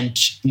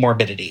prevent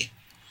morbidity.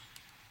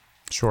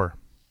 Sure.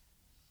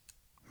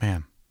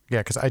 Man. Yeah,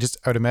 because I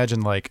would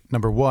imagine, like,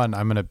 number one,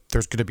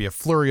 there's going to be a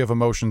flurry of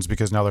emotions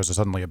because now there's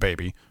suddenly a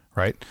baby,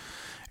 right?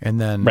 And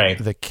then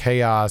the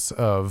chaos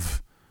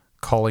of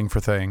calling for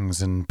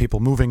things and people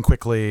moving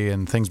quickly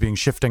and things being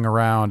shifting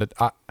around.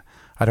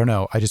 I don't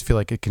know. I just feel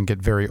like it can get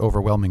very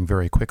overwhelming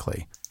very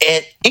quickly.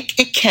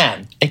 It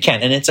can.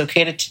 And it's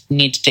okay to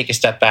need to take a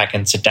step back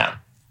and sit down.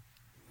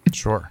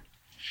 Sure.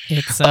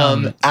 It's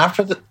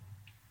after the...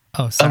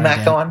 Oh, sorry,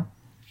 Matt, go on.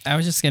 I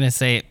was just going to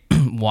say,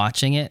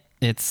 watching it,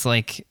 it's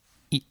like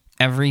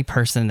every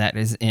person that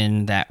is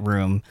in that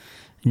room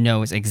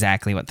knows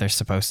exactly what they're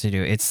supposed to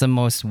do. It's the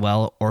most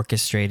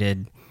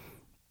well-orchestrated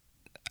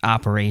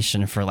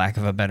operation, for lack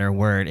of a better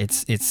word.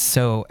 It's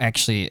so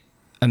actually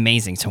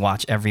amazing to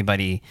watch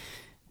everybody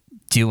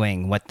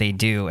doing what they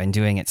do and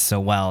doing it so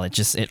well.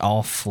 It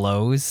all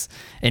flows,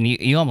 and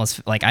you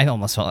almost like, I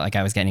almost felt like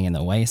I was getting in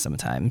the way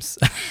sometimes,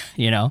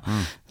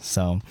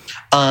 So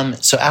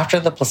after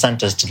the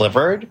placenta is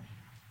delivered,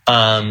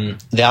 the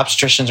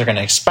obstetricians are going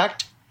to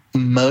expect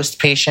most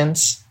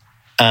patients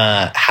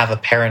have a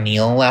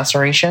perineal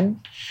laceration,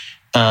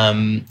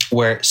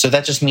 so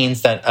that just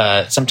means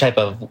that some type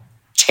of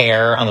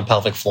tear on the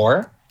pelvic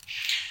floor,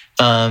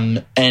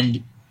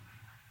 and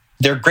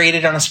they're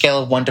graded on a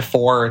scale of 1 to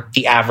 4.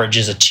 The average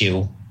is a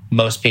 2.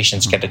 Most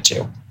patients get a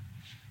 2.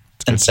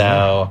 And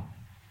so,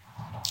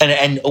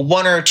 and a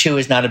 1 or a 2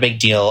 is not a big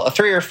deal. A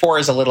 3 or 4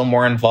 is a little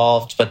more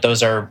involved, but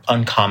those are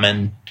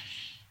uncommon.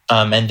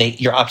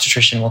 And your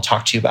obstetrician will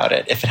talk to you about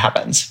it if it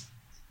happens.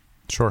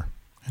 Sure.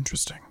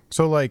 Interesting.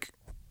 So, like,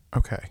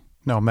 okay.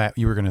 No, Matt,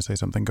 you were going to say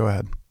something. Go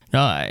ahead.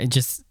 No, I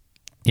just,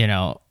 I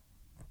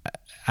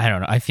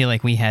don't know. I feel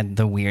like we had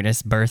the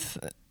weirdest birth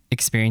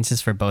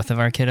experiences for both of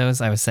our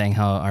kiddos. I was saying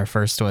how our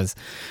first was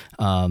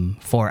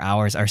 4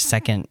 hours. Our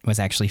second was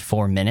actually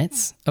 4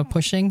 minutes of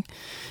pushing.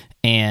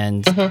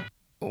 And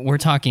I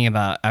was talking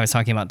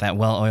about that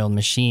well-oiled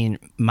machine.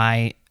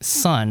 My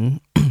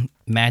son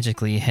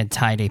magically had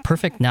tied a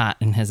perfect knot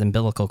in his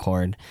umbilical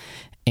cord,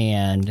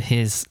 and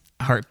his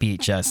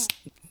heartbeat just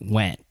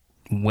went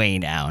way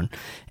down.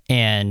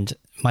 And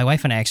my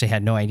wife and I actually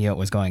had no idea what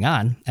was going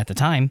on at the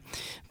time,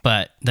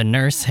 but the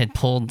nurse had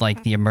pulled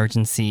like the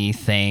emergency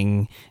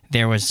thing.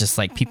 There was just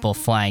like people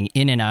flying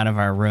in and out of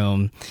our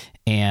room,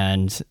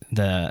 and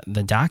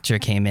the doctor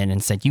came in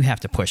and said, "You have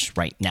to push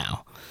right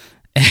now."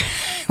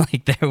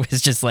 Like there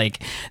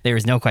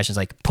was no questions,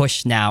 like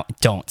push now,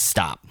 don't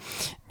stop.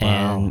 Wow.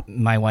 And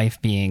my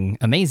wife, being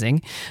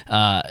amazing,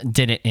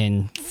 did it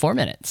in 4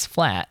 minutes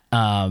flat.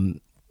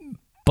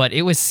 But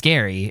it was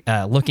scary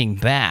looking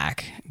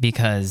back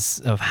because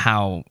of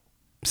how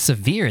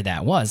severe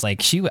that was.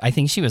 Like I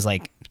think she was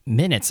like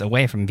minutes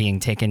away from being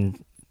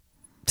taken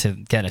to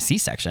get a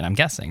C-section, I'm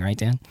guessing, right,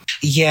 Dan?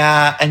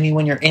 Yeah. I mean,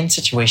 when you're in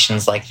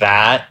situations like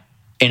that,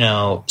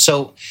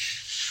 so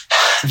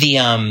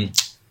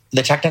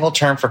the technical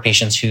term for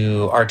patients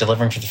who are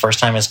delivering for the first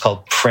time is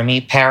called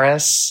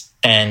primiparous.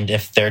 And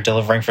if they're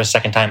delivering for a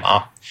second time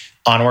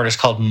onward, it's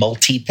called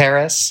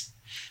multiparous.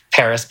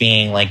 Paris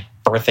being like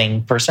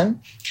birthing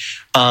person.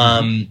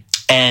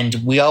 And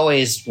we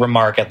always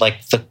remark at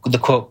like the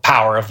quote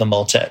power of the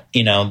multi.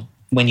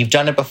 When you've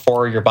done it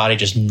before, your body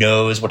just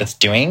knows what it's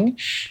doing.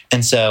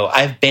 And so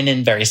I've been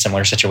in very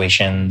similar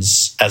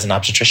situations as an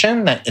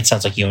obstetrician that it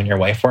sounds like you and your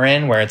wife were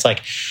in, where it's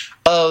like,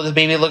 oh, the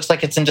baby looks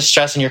like it's in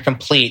distress and you're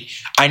complete.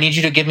 I need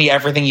you to give me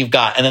everything you've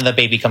got. And then the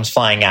baby comes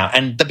flying out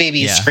and the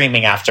baby is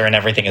screaming after and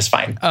everything is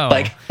fine.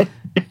 Oh,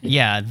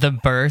 yeah. The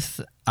birth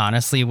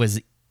honestly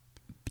was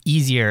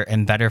easier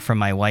and better for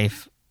my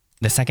wife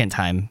the second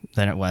time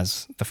than it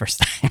was the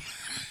first time.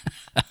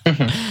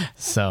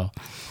 So,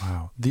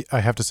 wow. I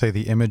have to say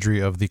the imagery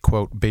of the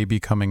quote baby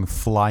coming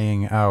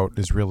flying out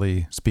is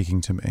really speaking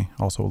to me.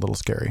 Also a little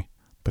scary,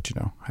 but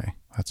hey,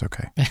 that's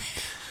okay.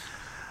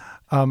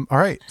 All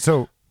right.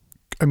 So,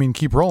 I mean,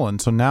 keep rolling.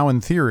 So now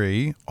in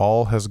theory,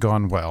 all has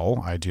gone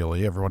well.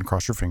 Ideally, everyone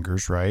cross your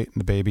fingers, right?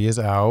 The baby is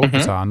out. Mm-hmm.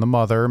 It's on the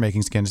mother,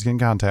 making skin-to-skin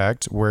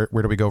contact. Where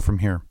do we go from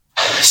here?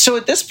 So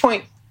at this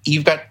point,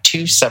 you've got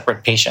two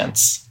separate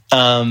patients.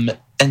 And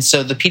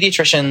so the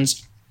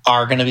pediatricians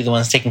are going to be the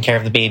ones taking care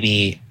of the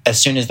baby as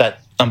soon as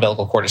that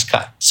umbilical cord is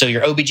cut. So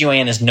your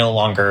OBGYN is no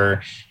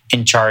longer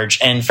in charge.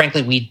 And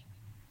frankly,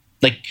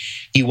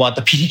 you want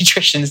the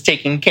pediatricians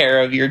taking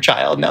care of your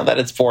child now that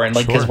it's born,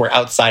 because we're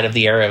outside of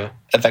the area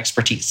of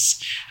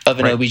expertise of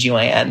an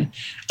OBGYN.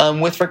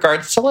 With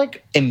regards to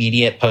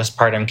immediate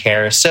postpartum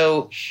care.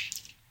 So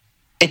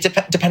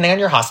depending on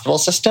your hospital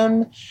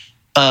system,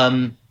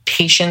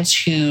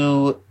 patients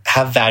who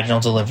have vaginal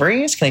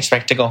deliveries can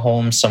expect to go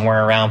home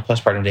somewhere around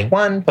postpartum day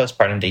 1,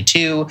 postpartum day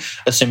 2,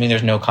 assuming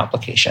there's no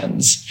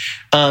complications.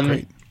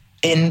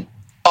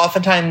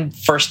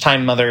 Oftentimes,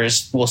 first-time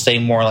mothers will say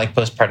more like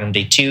postpartum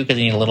day 2 because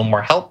they need a little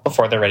more help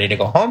before they're ready to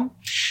go home.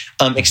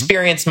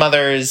 Experienced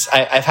mothers,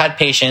 I've had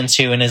patients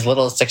who in as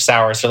little as 6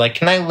 hours are like,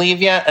 "Can I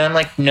leave yet?" And I'm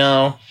like,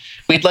 "No,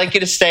 we'd like you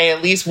to stay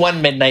at least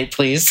 1 midnight,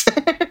 please."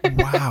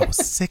 Wow,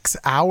 6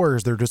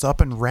 hours. They're just up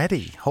and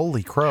ready.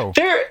 Holy crow.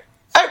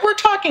 We're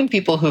talking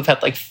people who've had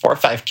 4 or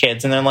 5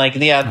 kids, and they're like,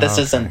 "Yeah, this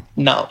isn't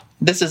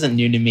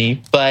new to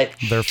me," but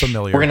they're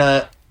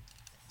familiar.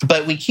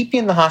 But we keep you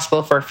in the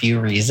hospital for a few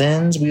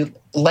reasons. We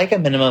like a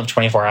minimum of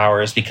 24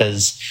 hours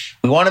because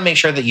we want to make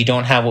sure that you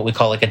don't have what we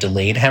call a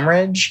delayed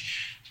hemorrhage,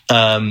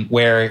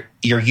 where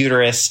your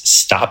uterus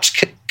stops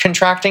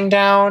contracting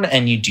down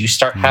and you do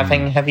start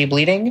having heavy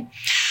bleeding.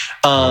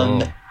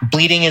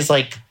 Bleeding is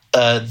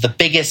the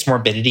biggest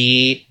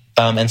morbidity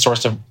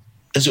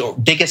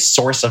biggest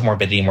source of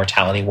morbidity and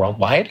mortality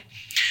worldwide.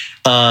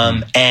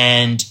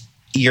 And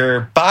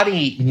your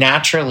body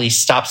naturally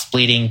stops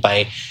bleeding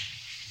by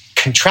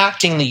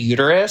contracting the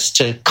uterus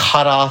to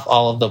cut off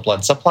all of the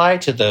blood supply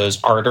to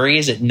those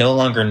arteries. It no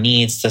longer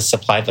needs to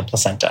supply the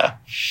placenta.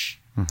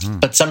 Mm-hmm.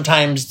 But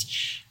sometimes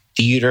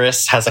the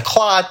uterus has a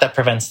clot that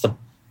prevents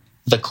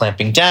the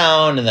clamping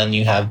down, and then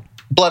you have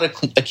blood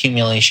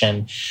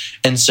accumulation.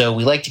 And so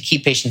we like to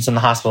keep patients in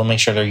the hospital and make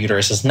sure their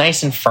uterus is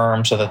nice and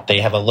firm so that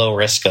they have a low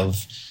risk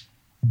of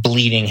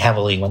bleeding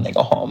heavily when they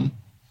go home.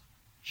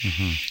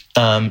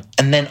 Mm-hmm.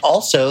 And then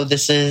also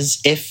this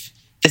is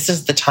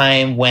the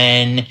time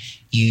when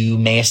you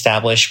may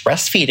establish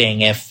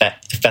breastfeeding if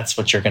that's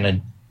what you're going to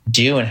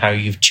do and how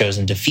you've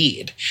chosen to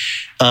feed.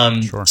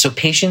 So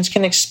patients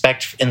can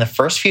expect in the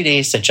first few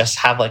days to just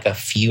have a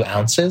few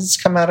ounces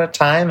come out at a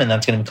time, and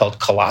that's going to be called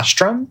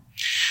colostrum.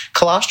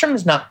 Colostrum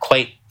is not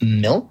quite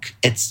milk.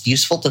 It's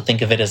useful to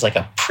think of it as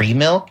a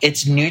pre-milk.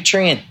 It's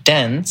nutrient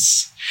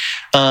dense,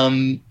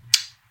 and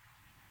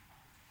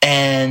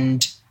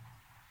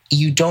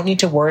you don't need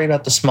to worry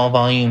about the small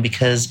volume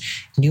because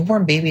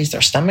newborn babies,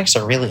 their stomachs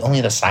are really only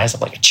the size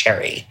of a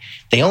cherry.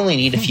 They only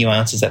need a few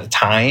ounces at a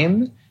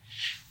time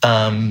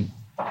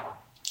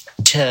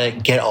to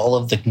get all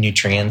of the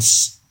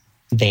nutrients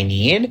they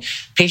need.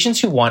 Patients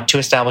who want to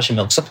establish a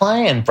milk supply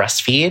and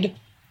breastfeed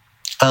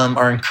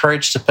are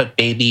encouraged to put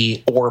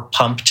baby or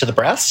pump to the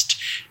breast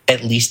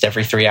at least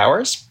every 3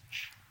 hours.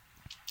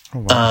 Oh,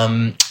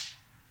 wow.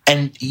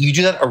 And you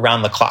do that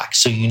around the clock.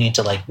 So you need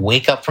to like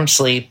wake up from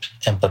sleep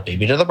and put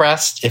baby to the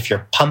breast. If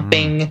you're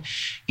pumping,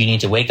 you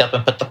need to wake up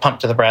and put the pump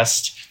to the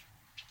breast.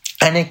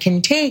 And it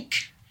can take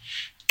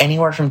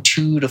anywhere from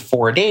 2 to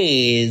 4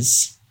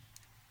 days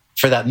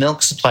for that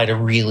milk supply to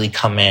really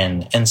come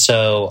in. And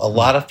so a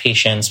lot of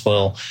patients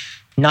will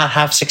not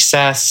have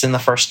success in the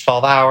first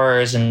 12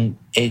 hours. And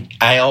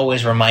I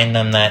always remind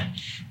them that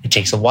it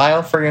takes a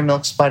while for your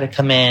milk supply to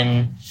come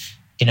in.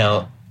 You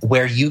know,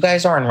 where you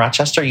guys are in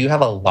Rochester, you have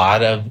a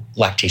lot of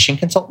lactation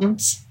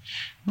consultants.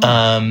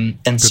 And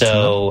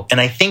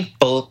I think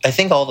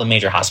all the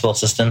major hospital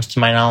systems, to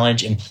my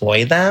knowledge,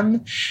 employ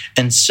them.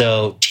 And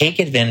so take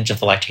advantage of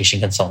the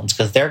lactation consultants,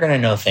 because they're going to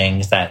know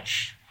things that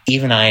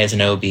even I, as an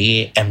OB,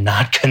 am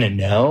not going to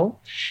know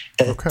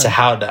to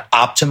how to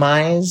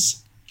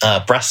optimize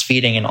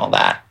breastfeeding and all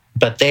that.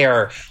 But they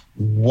are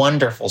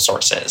wonderful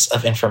sources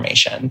of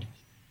information.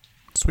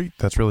 Sweet.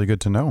 That's really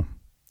good to know.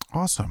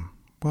 Awesome.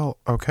 Well,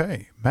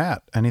 okay.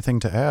 Matt, anything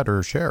to add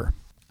or share?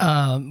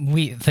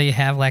 They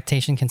have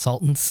lactation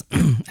consultants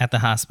at the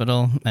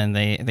hospital, and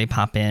they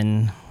pop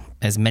in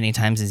as many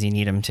times as you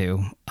need them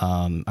to.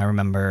 I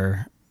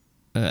remember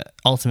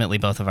ultimately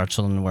both of our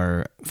children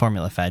were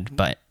formula fed,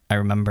 but I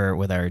remember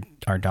with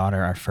our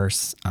daughter, our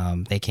first,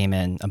 they came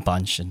in a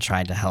bunch and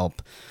tried to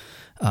help,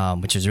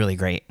 which was really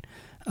great.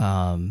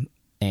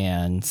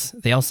 And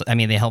they also,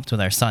 they helped with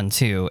our son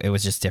too. It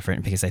was just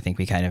different because I think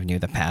we kind of knew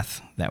the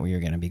path that we were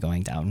going to be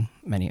going down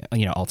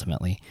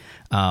ultimately.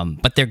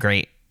 But they're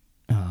great.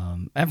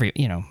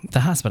 The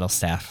hospital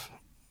staff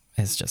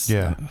is just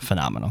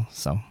phenomenal.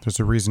 So there's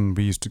a reason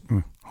we used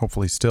to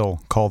hopefully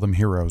still call them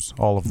heroes.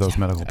 All of those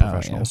medical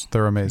professionals.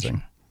 They're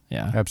amazing.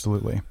 Yeah,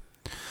 absolutely.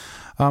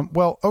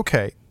 Well,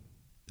 okay.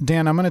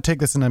 Dan, I'm going to take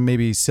this in a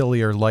maybe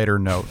sillier, lighter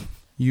note.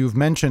 You've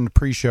mentioned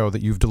pre-show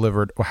that you've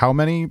delivered how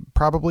many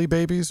probably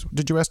babies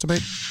did you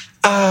estimate?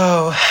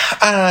 Oh,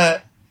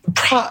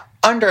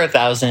 under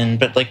 1,000,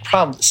 but like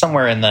probably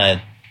somewhere in the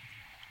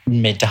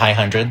mid to high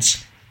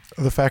hundreds.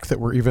 The fact that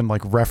we're even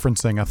like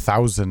referencing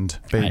 1,000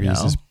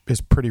 babies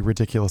is pretty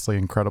ridiculously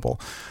incredible.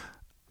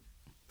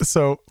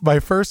 So my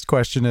first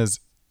question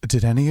is,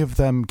 did any of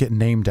them get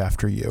named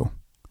after you?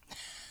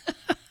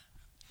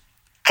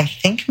 I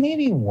think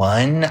maybe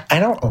one. I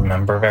don't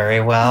remember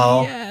very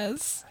well.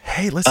 Yes.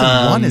 Hey, listen,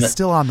 one is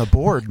still on the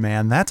board,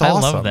 man. That's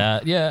awesome. I love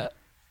that. Yeah.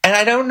 And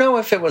I don't know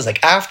if it was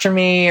like after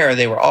me or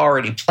they were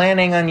already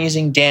planning on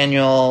using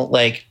Daniel.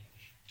 Like,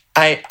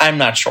 I'm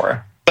not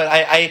sure.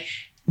 But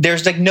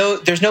there's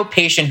no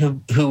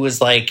patient who was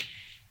like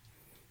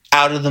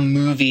out of the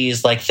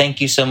movies, like,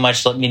 thank you so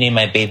much, let me name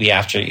my baby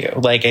after you.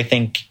 Like, I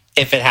think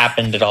if it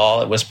happened at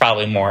all, it was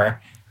probably more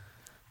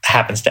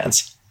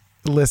happenstance.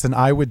 Listen,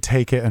 I would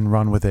take it and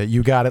run with it.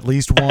 You got at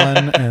least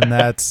one, and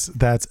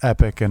that's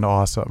epic and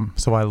awesome.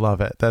 So I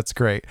love it. That's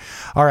great.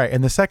 All right,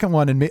 and the second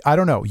one, and I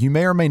don't know, you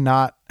may or may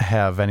not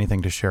have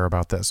anything to share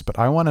about this, but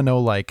I want to know,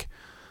 like,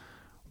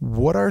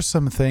 what are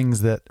some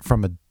things that,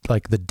 from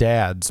the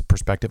dad's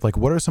perspective, like,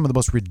 what are some of the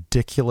most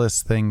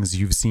ridiculous things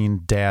you've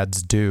seen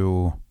dads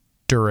do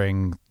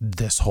during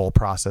this whole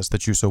process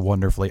that you so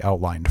wonderfully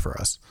outlined for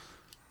us?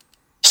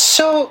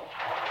 So,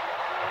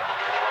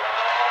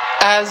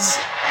 as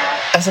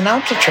an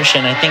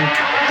obstetrician, I think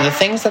the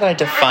things that I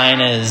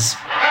define as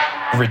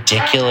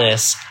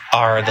ridiculous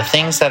are the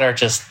things that are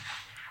just,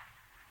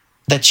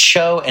 that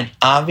show an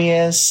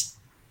obvious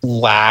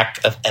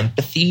lack of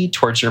empathy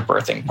towards your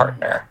birthing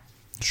partner.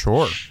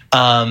 Sure.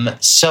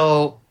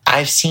 So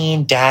I've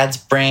seen dads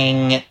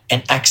bring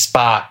an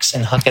Xbox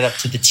and hook it up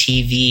to the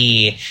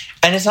TV,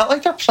 and it's not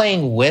like they're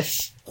playing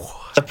with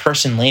the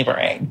person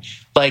laboring.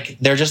 Like,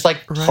 they're just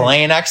like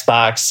playing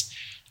Xbox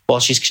while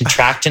she's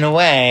contracting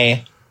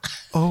away.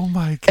 Oh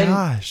my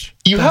gosh.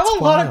 And you have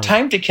a lot of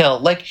time to kill.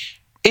 Like,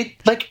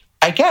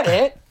 I get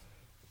it.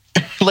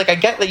 Like, I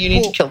get that you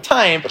need to kill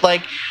time, but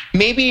like,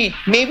 maybe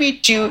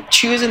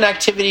choose an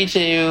activity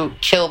to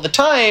kill the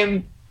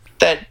time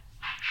that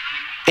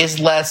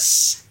is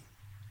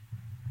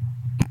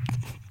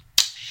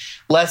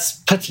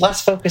puts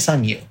less focus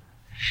on you.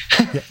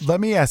 Yeah,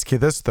 let me ask you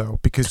this though,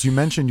 because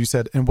you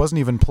said, and wasn't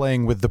even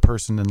playing with the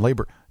person in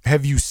labor.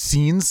 Have you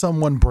seen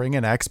someone bring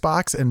an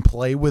Xbox and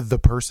play with the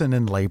person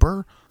in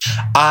labor?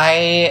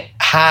 I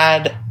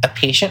had a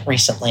patient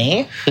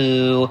recently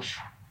who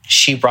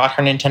she brought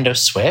her Nintendo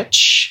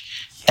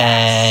Switch,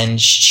 and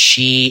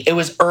it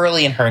was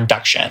early in her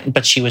induction,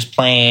 but she was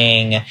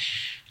playing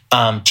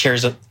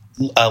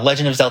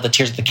Legend of Zelda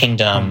Tears of the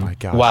Kingdom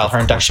while her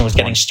induction was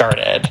getting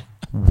started.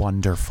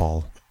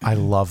 Wonderful. I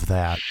love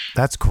that.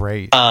 That's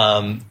great.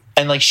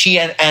 And like she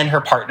and her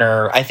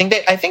partner, I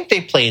think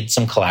they played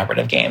some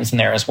collaborative games in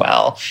there as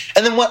well.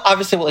 And then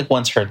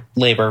once her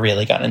labor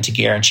really got into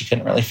gear and she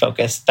couldn't really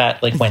focus,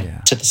 that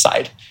went to the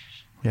side.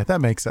 Yeah, that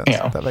makes sense.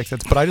 That makes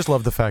sense. But I just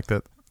love the fact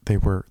that they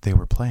were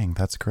playing.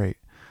 That's great.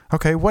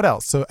 Okay, what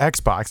else? So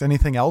Xbox.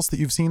 Anything else that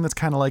you've seen that's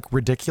kind of like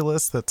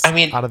ridiculous? That's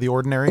out of the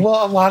ordinary.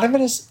 Well, a lot of it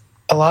is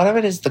a lot of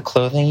it is the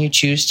clothing you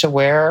choose to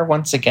wear.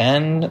 Once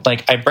again,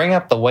 like I bring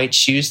up the white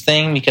shoes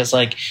thing because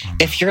like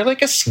if you're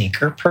like a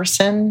sneaker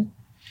person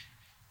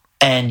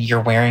and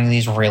you're wearing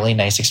these really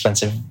nice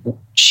expensive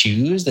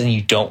shoes, then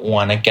you don't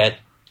want to get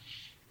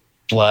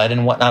blood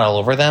and whatnot all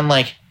over them.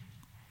 Like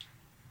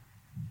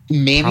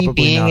maybe Probably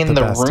being in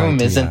the room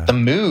idea. isn't the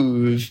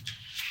move.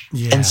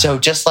 Yeah. And so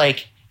just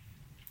like,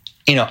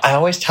 you know, I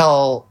always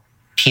tell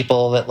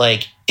people that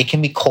like it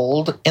can be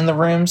cold in the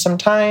room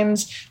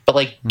sometimes, but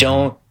like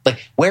don't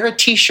like wear a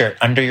t-shirt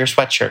under your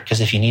sweatshirt,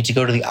 because if you need to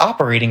go to the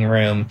operating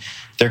room,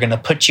 they're going to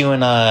put you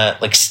in a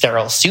like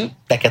sterile suit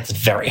that gets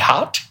very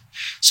hot.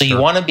 So you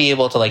want to be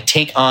able to like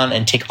take on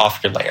and take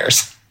off your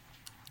layers.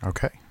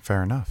 Okay,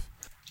 fair enough.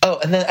 Oh,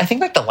 and then I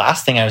think like the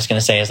last thing I was going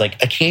to say is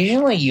like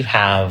occasionally you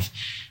have,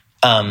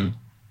 and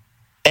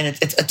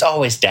it's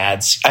always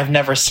dads. I've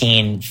never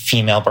seen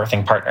female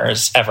birthing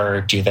partners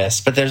ever do this,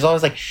 but there's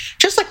always like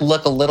just like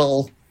look a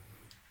little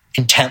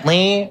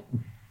intently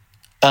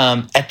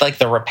at like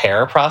the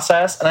repair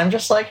process, and I'm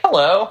just like,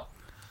 hello.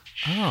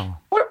 Oh,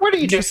 what are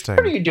you doing? What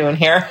are you doing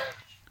here?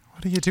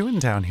 What are you doing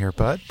down here,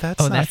 bud?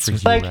 That's not for you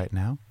like, right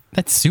now.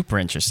 That's super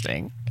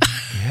interesting.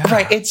 Yeah.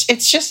 Right. It's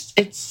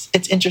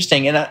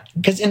interesting. And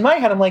because in my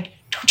head, I'm like,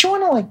 don't you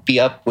want to like be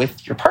up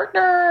with your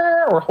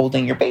partner or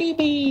holding your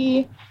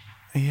baby?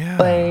 Yeah.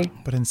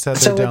 Like, but instead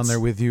they're down there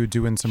with you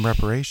doing some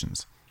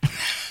reparations.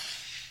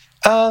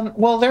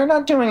 Well, they're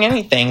not doing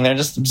anything. They're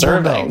just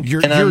observing.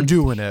 Well, no, you're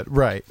doing it.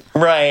 Right.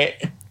 Right.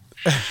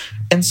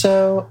 And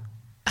so,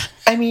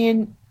 I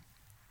mean,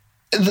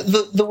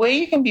 the way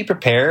you can be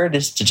prepared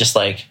is to just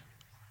like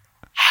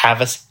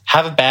have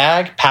a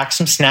bag, pack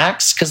some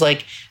snacks, because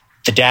like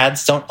the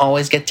dads don't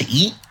always get to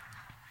eat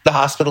the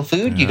hospital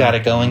food. You got to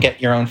go and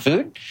get your own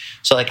food.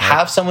 So like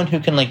have someone who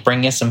can like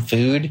bring you some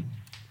food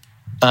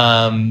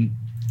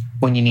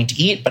when you need to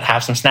eat, but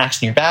have some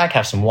snacks in your bag,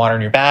 have some water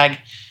in your bag,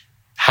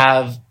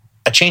 have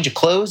a change of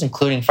clothes,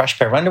 including fresh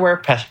pair of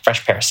underwear,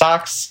 fresh pair of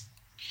socks,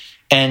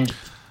 and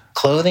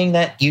clothing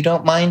that you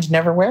don't mind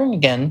never wearing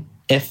again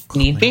if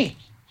need be.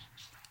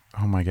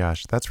 Oh my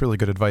gosh, that's really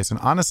good advice. And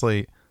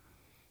honestly,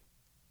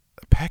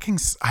 packing,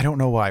 I don't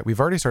know why. We've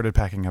already started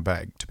packing a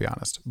bag, to be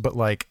honest. But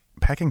like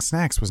packing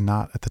snacks was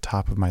not at the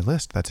top of my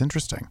list. That's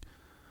interesting.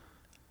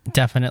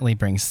 Definitely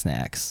bring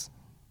snacks.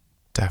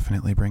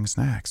 Definitely bring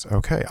snacks.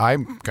 Okay,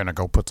 I'm going to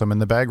go put some in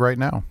the bag right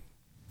now.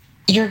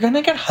 You're going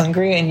to get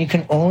hungry and you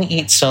can only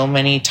eat so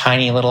many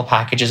tiny little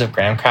packages of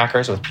graham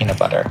crackers with peanut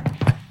butter.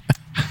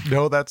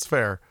 No, that's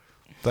fair.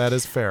 That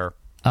is fair.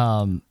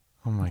 Oh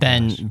my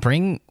then gosh.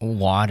 bring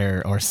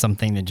water or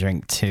something to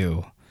drink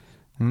too.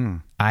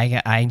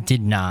 I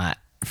did not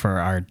for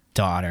our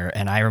daughter,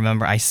 and I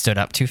remember I stood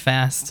up too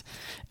fast,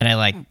 and I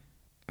like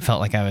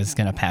felt like I was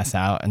gonna pass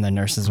out, and the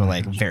nurses were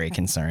like very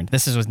concerned.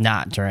 This was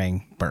not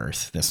during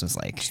birth. This was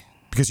like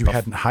Because you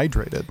hadn't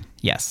hydrated.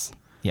 yes,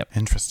 yep.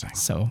 Interesting.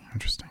 So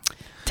Interesting.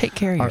 take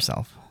care of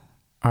yourself.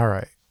 All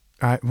right.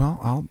 Well,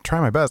 I'll try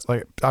my best.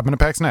 Like, I'm going to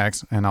pack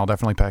snacks, and I'll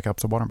definitely pack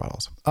up some water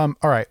bottles. All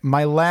right.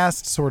 My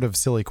last sort of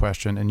silly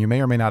question, and you may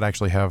or may not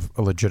actually have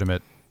a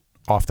legitimate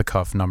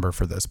off-the-cuff number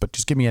for this, but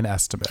just give me an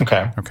estimate.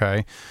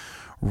 Okay.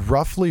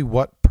 Roughly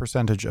what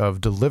percentage of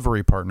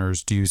delivery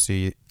partners do you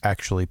see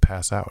actually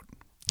pass out?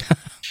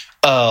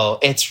 Oh,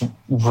 it's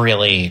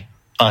really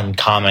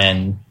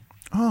uncommon.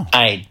 Oh,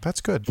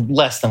 that's good.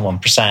 Less than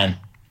 1%.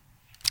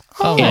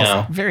 Oh, you that's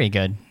know. very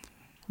good.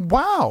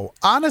 Wow.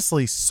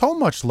 Honestly, so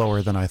much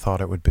lower than I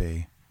thought it would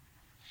be.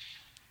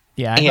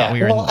 Yeah, I thought we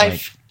were in well,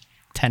 like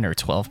 10 or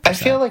 12%. I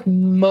feel like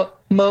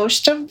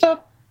most of the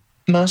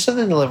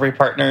delivery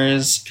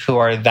partners who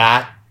are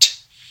that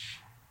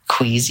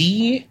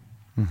queasy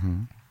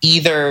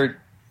either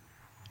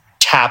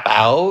tap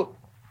out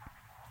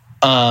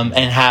and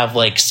have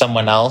like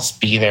someone else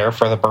be there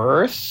for the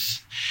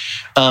birth,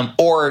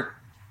 or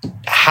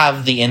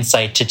have the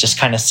insight to just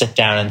kind of sit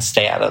down and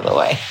stay out of the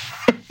way.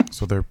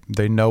 So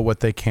they know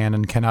what they can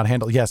and cannot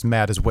handle. Yes,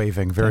 Matt is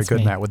waving. Very That's good,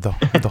 me. Matt, with the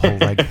whole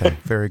leg thing.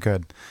 Very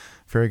good.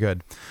 Very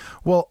good.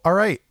 Well, all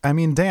right. I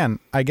mean, Dan,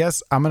 I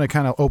guess I'm going to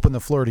kind of open the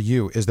floor to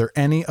you. Is there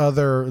any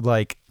other,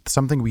 like,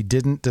 something we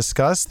didn't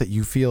discuss that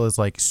you feel is,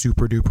 like,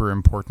 super duper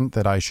important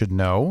that I should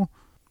know?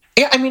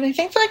 Yeah, I mean, I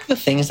think like the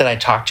things that I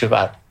talk to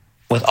about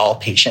with all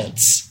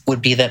patients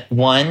would be that,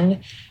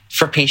 one,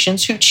 for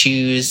patients who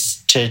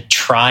choose to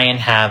try and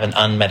have an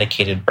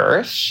unmedicated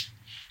birth,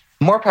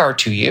 more power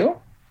to you.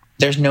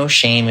 There's no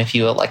shame if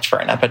you elect for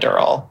an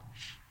epidural.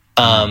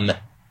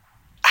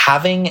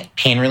 Having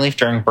pain relief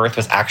during birth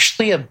was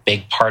actually a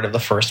big part of the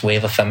first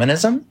wave of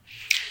feminism.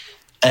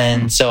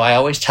 And so I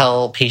always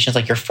tell patients,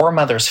 like, your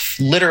foremothers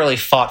literally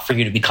fought for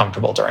you to be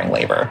comfortable during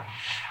labor.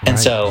 And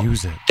so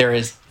there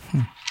is,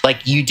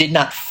 like, you did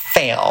not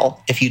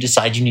fail if you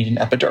decide you need an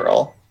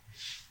epidural.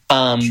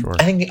 Sure.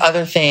 I think the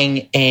other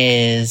thing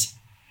is,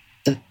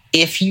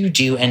 if you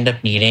do end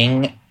up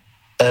needing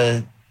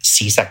a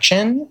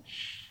C-section,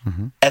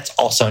 that's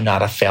also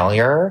not a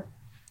failure.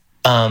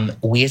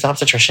 We as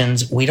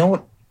obstetricians, we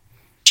don't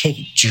take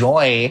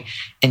joy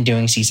in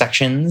doing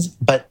C-sections,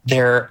 but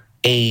they're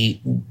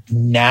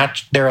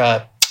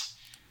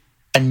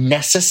a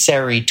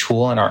necessary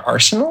tool in our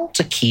arsenal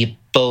to keep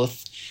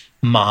both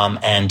mom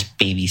and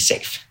baby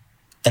safe.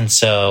 And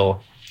so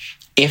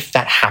if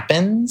that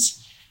happens,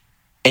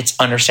 it's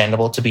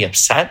understandable to be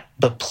upset,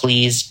 but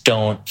please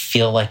don't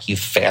feel like you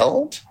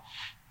failed.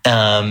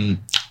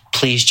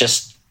 Please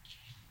just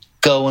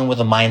go in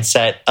with a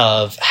mindset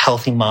of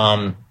healthy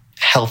mom,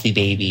 healthy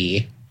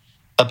baby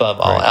above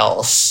all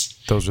else.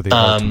 Those are the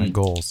ultimate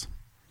goals.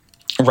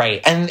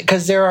 Right. And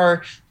because there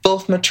are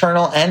both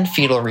maternal and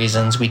fetal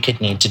reasons we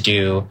could need to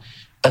do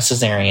a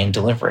cesarean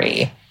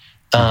delivery.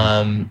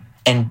 And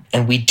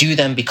we do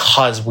them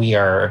because we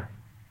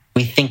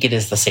think it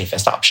is the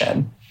safest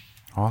option.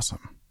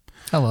 Awesome.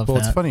 I love that.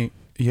 Well, it's funny.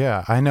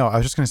 Yeah, I know. I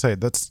was just going to say,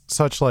 that's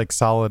such like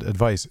solid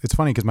advice. It's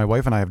funny because my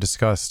wife and I have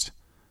discussed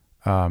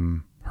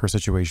her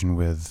situation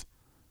with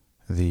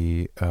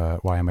the,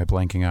 why am I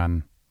blanking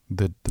on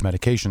the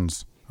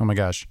medications? Oh my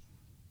gosh.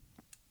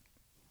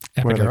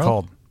 Epidural? What are they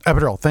called?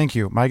 Epidural. Thank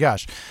you. My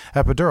gosh.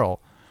 Epidural.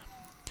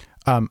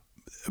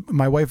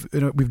 My wife,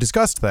 we've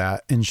discussed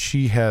that, and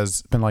she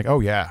has been like, oh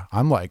yeah,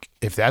 I'm like,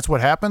 if that's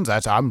what happens,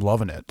 I'm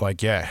loving it.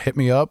 Like, yeah, hit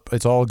me up.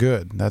 It's all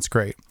good. That's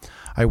great.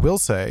 I will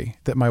say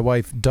that my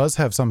wife does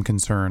have some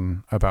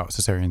concern about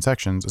cesarean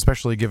sections,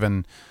 especially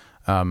given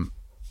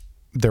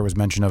there was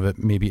mention of it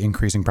maybe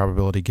increasing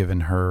probability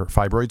given her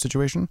fibroid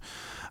situation.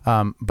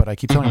 But I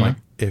keep telling her, like,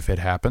 if it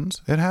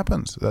happens, it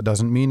happens. That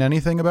doesn't mean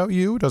anything about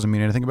you. Doesn't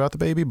mean anything about the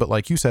baby. But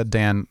like you said,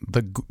 Dan,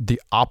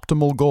 the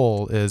optimal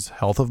goal is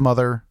health of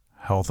mother,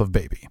 health of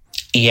baby.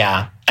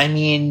 Yeah. I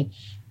mean,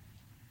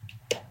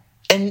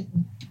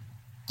 and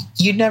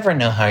you never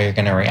know how you're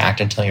going to react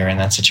until you're in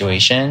that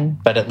situation.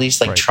 But at least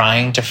like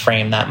trying to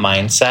frame that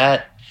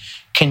mindset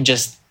can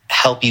just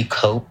help you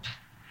cope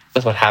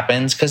with what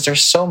happens. Because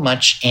there's so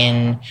much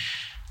in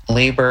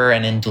labor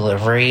and in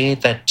delivery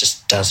that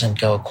just doesn't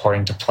go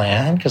according to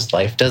plan, because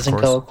life doesn't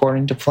go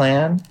according to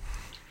plan.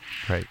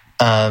 Right.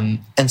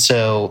 And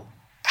so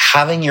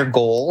having your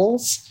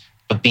goals,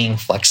 but being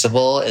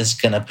flexible is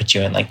going to put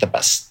you in like the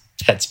best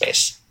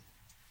headspace.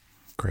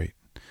 Great.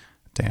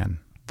 Dan,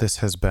 this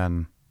has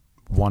been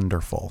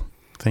wonderful.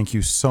 Thank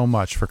you so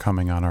much for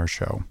coming on our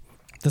show.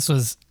 This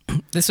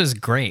was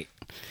great.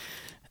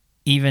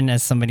 Even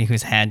as somebody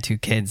who's had 2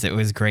 kids, it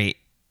was great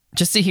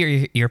just to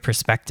hear your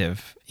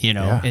perspective. You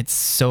know, It's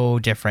so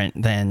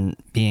different than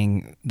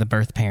being the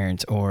birth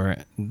parent or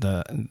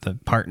the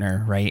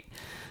partner, right?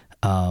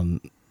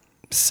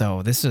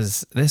 So this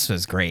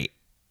was great.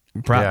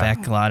 Brought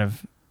back a lot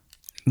of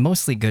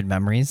mostly good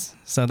memories.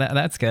 So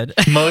that's good.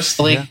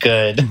 Mostly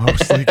good.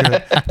 Mostly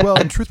good. Well,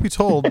 and truth be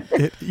told,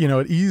 it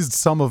eased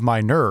some of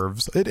my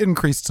nerves. It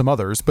increased some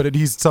others, but it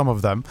eased some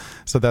of them.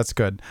 So that's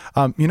good.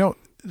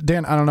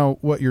 Dan, I don't know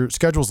what your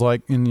schedule's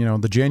like in,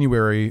 the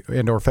January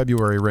and or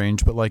February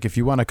range, but like if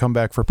you want to come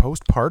back for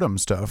postpartum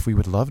stuff, we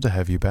would love to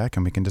have you back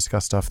and we can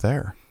discuss stuff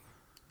there.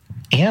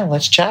 Yeah,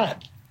 let's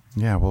chat.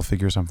 Yeah, we'll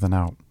figure something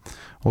out.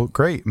 Well,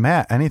 great.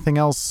 Matt, anything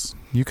else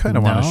you kind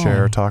of want to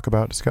share, talk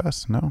about,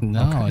 discuss? No?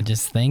 No,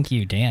 just thank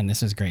you, Dan.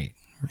 This was great.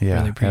 Yeah,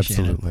 really appreciate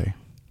absolutely. it.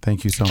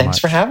 Thank you so much. Thanks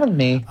for having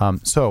me.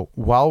 So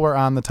while we're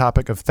on the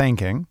topic of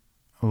thanking,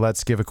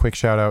 let's give a quick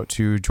shout out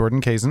to Jordan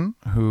Kazin,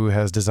 who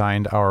has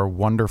designed our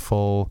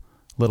wonderful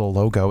little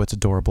logo. It's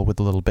adorable with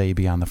the little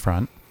baby on the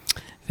front.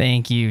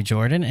 Thank you,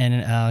 Jordan.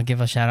 And I'll give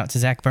a shout out to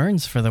Zach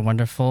Burns for the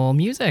wonderful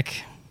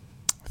music.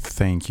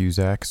 Thank you,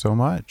 Zach, so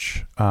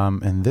much.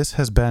 And this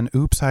has been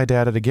Oops, I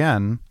Dadded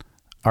Again.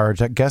 Our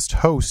guest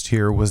host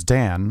here was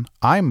Dan.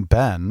 I'm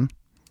Ben.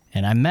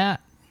 And I'm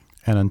Matt.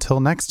 And until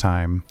next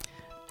time,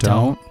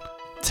 don't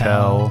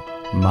tell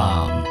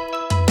Mom.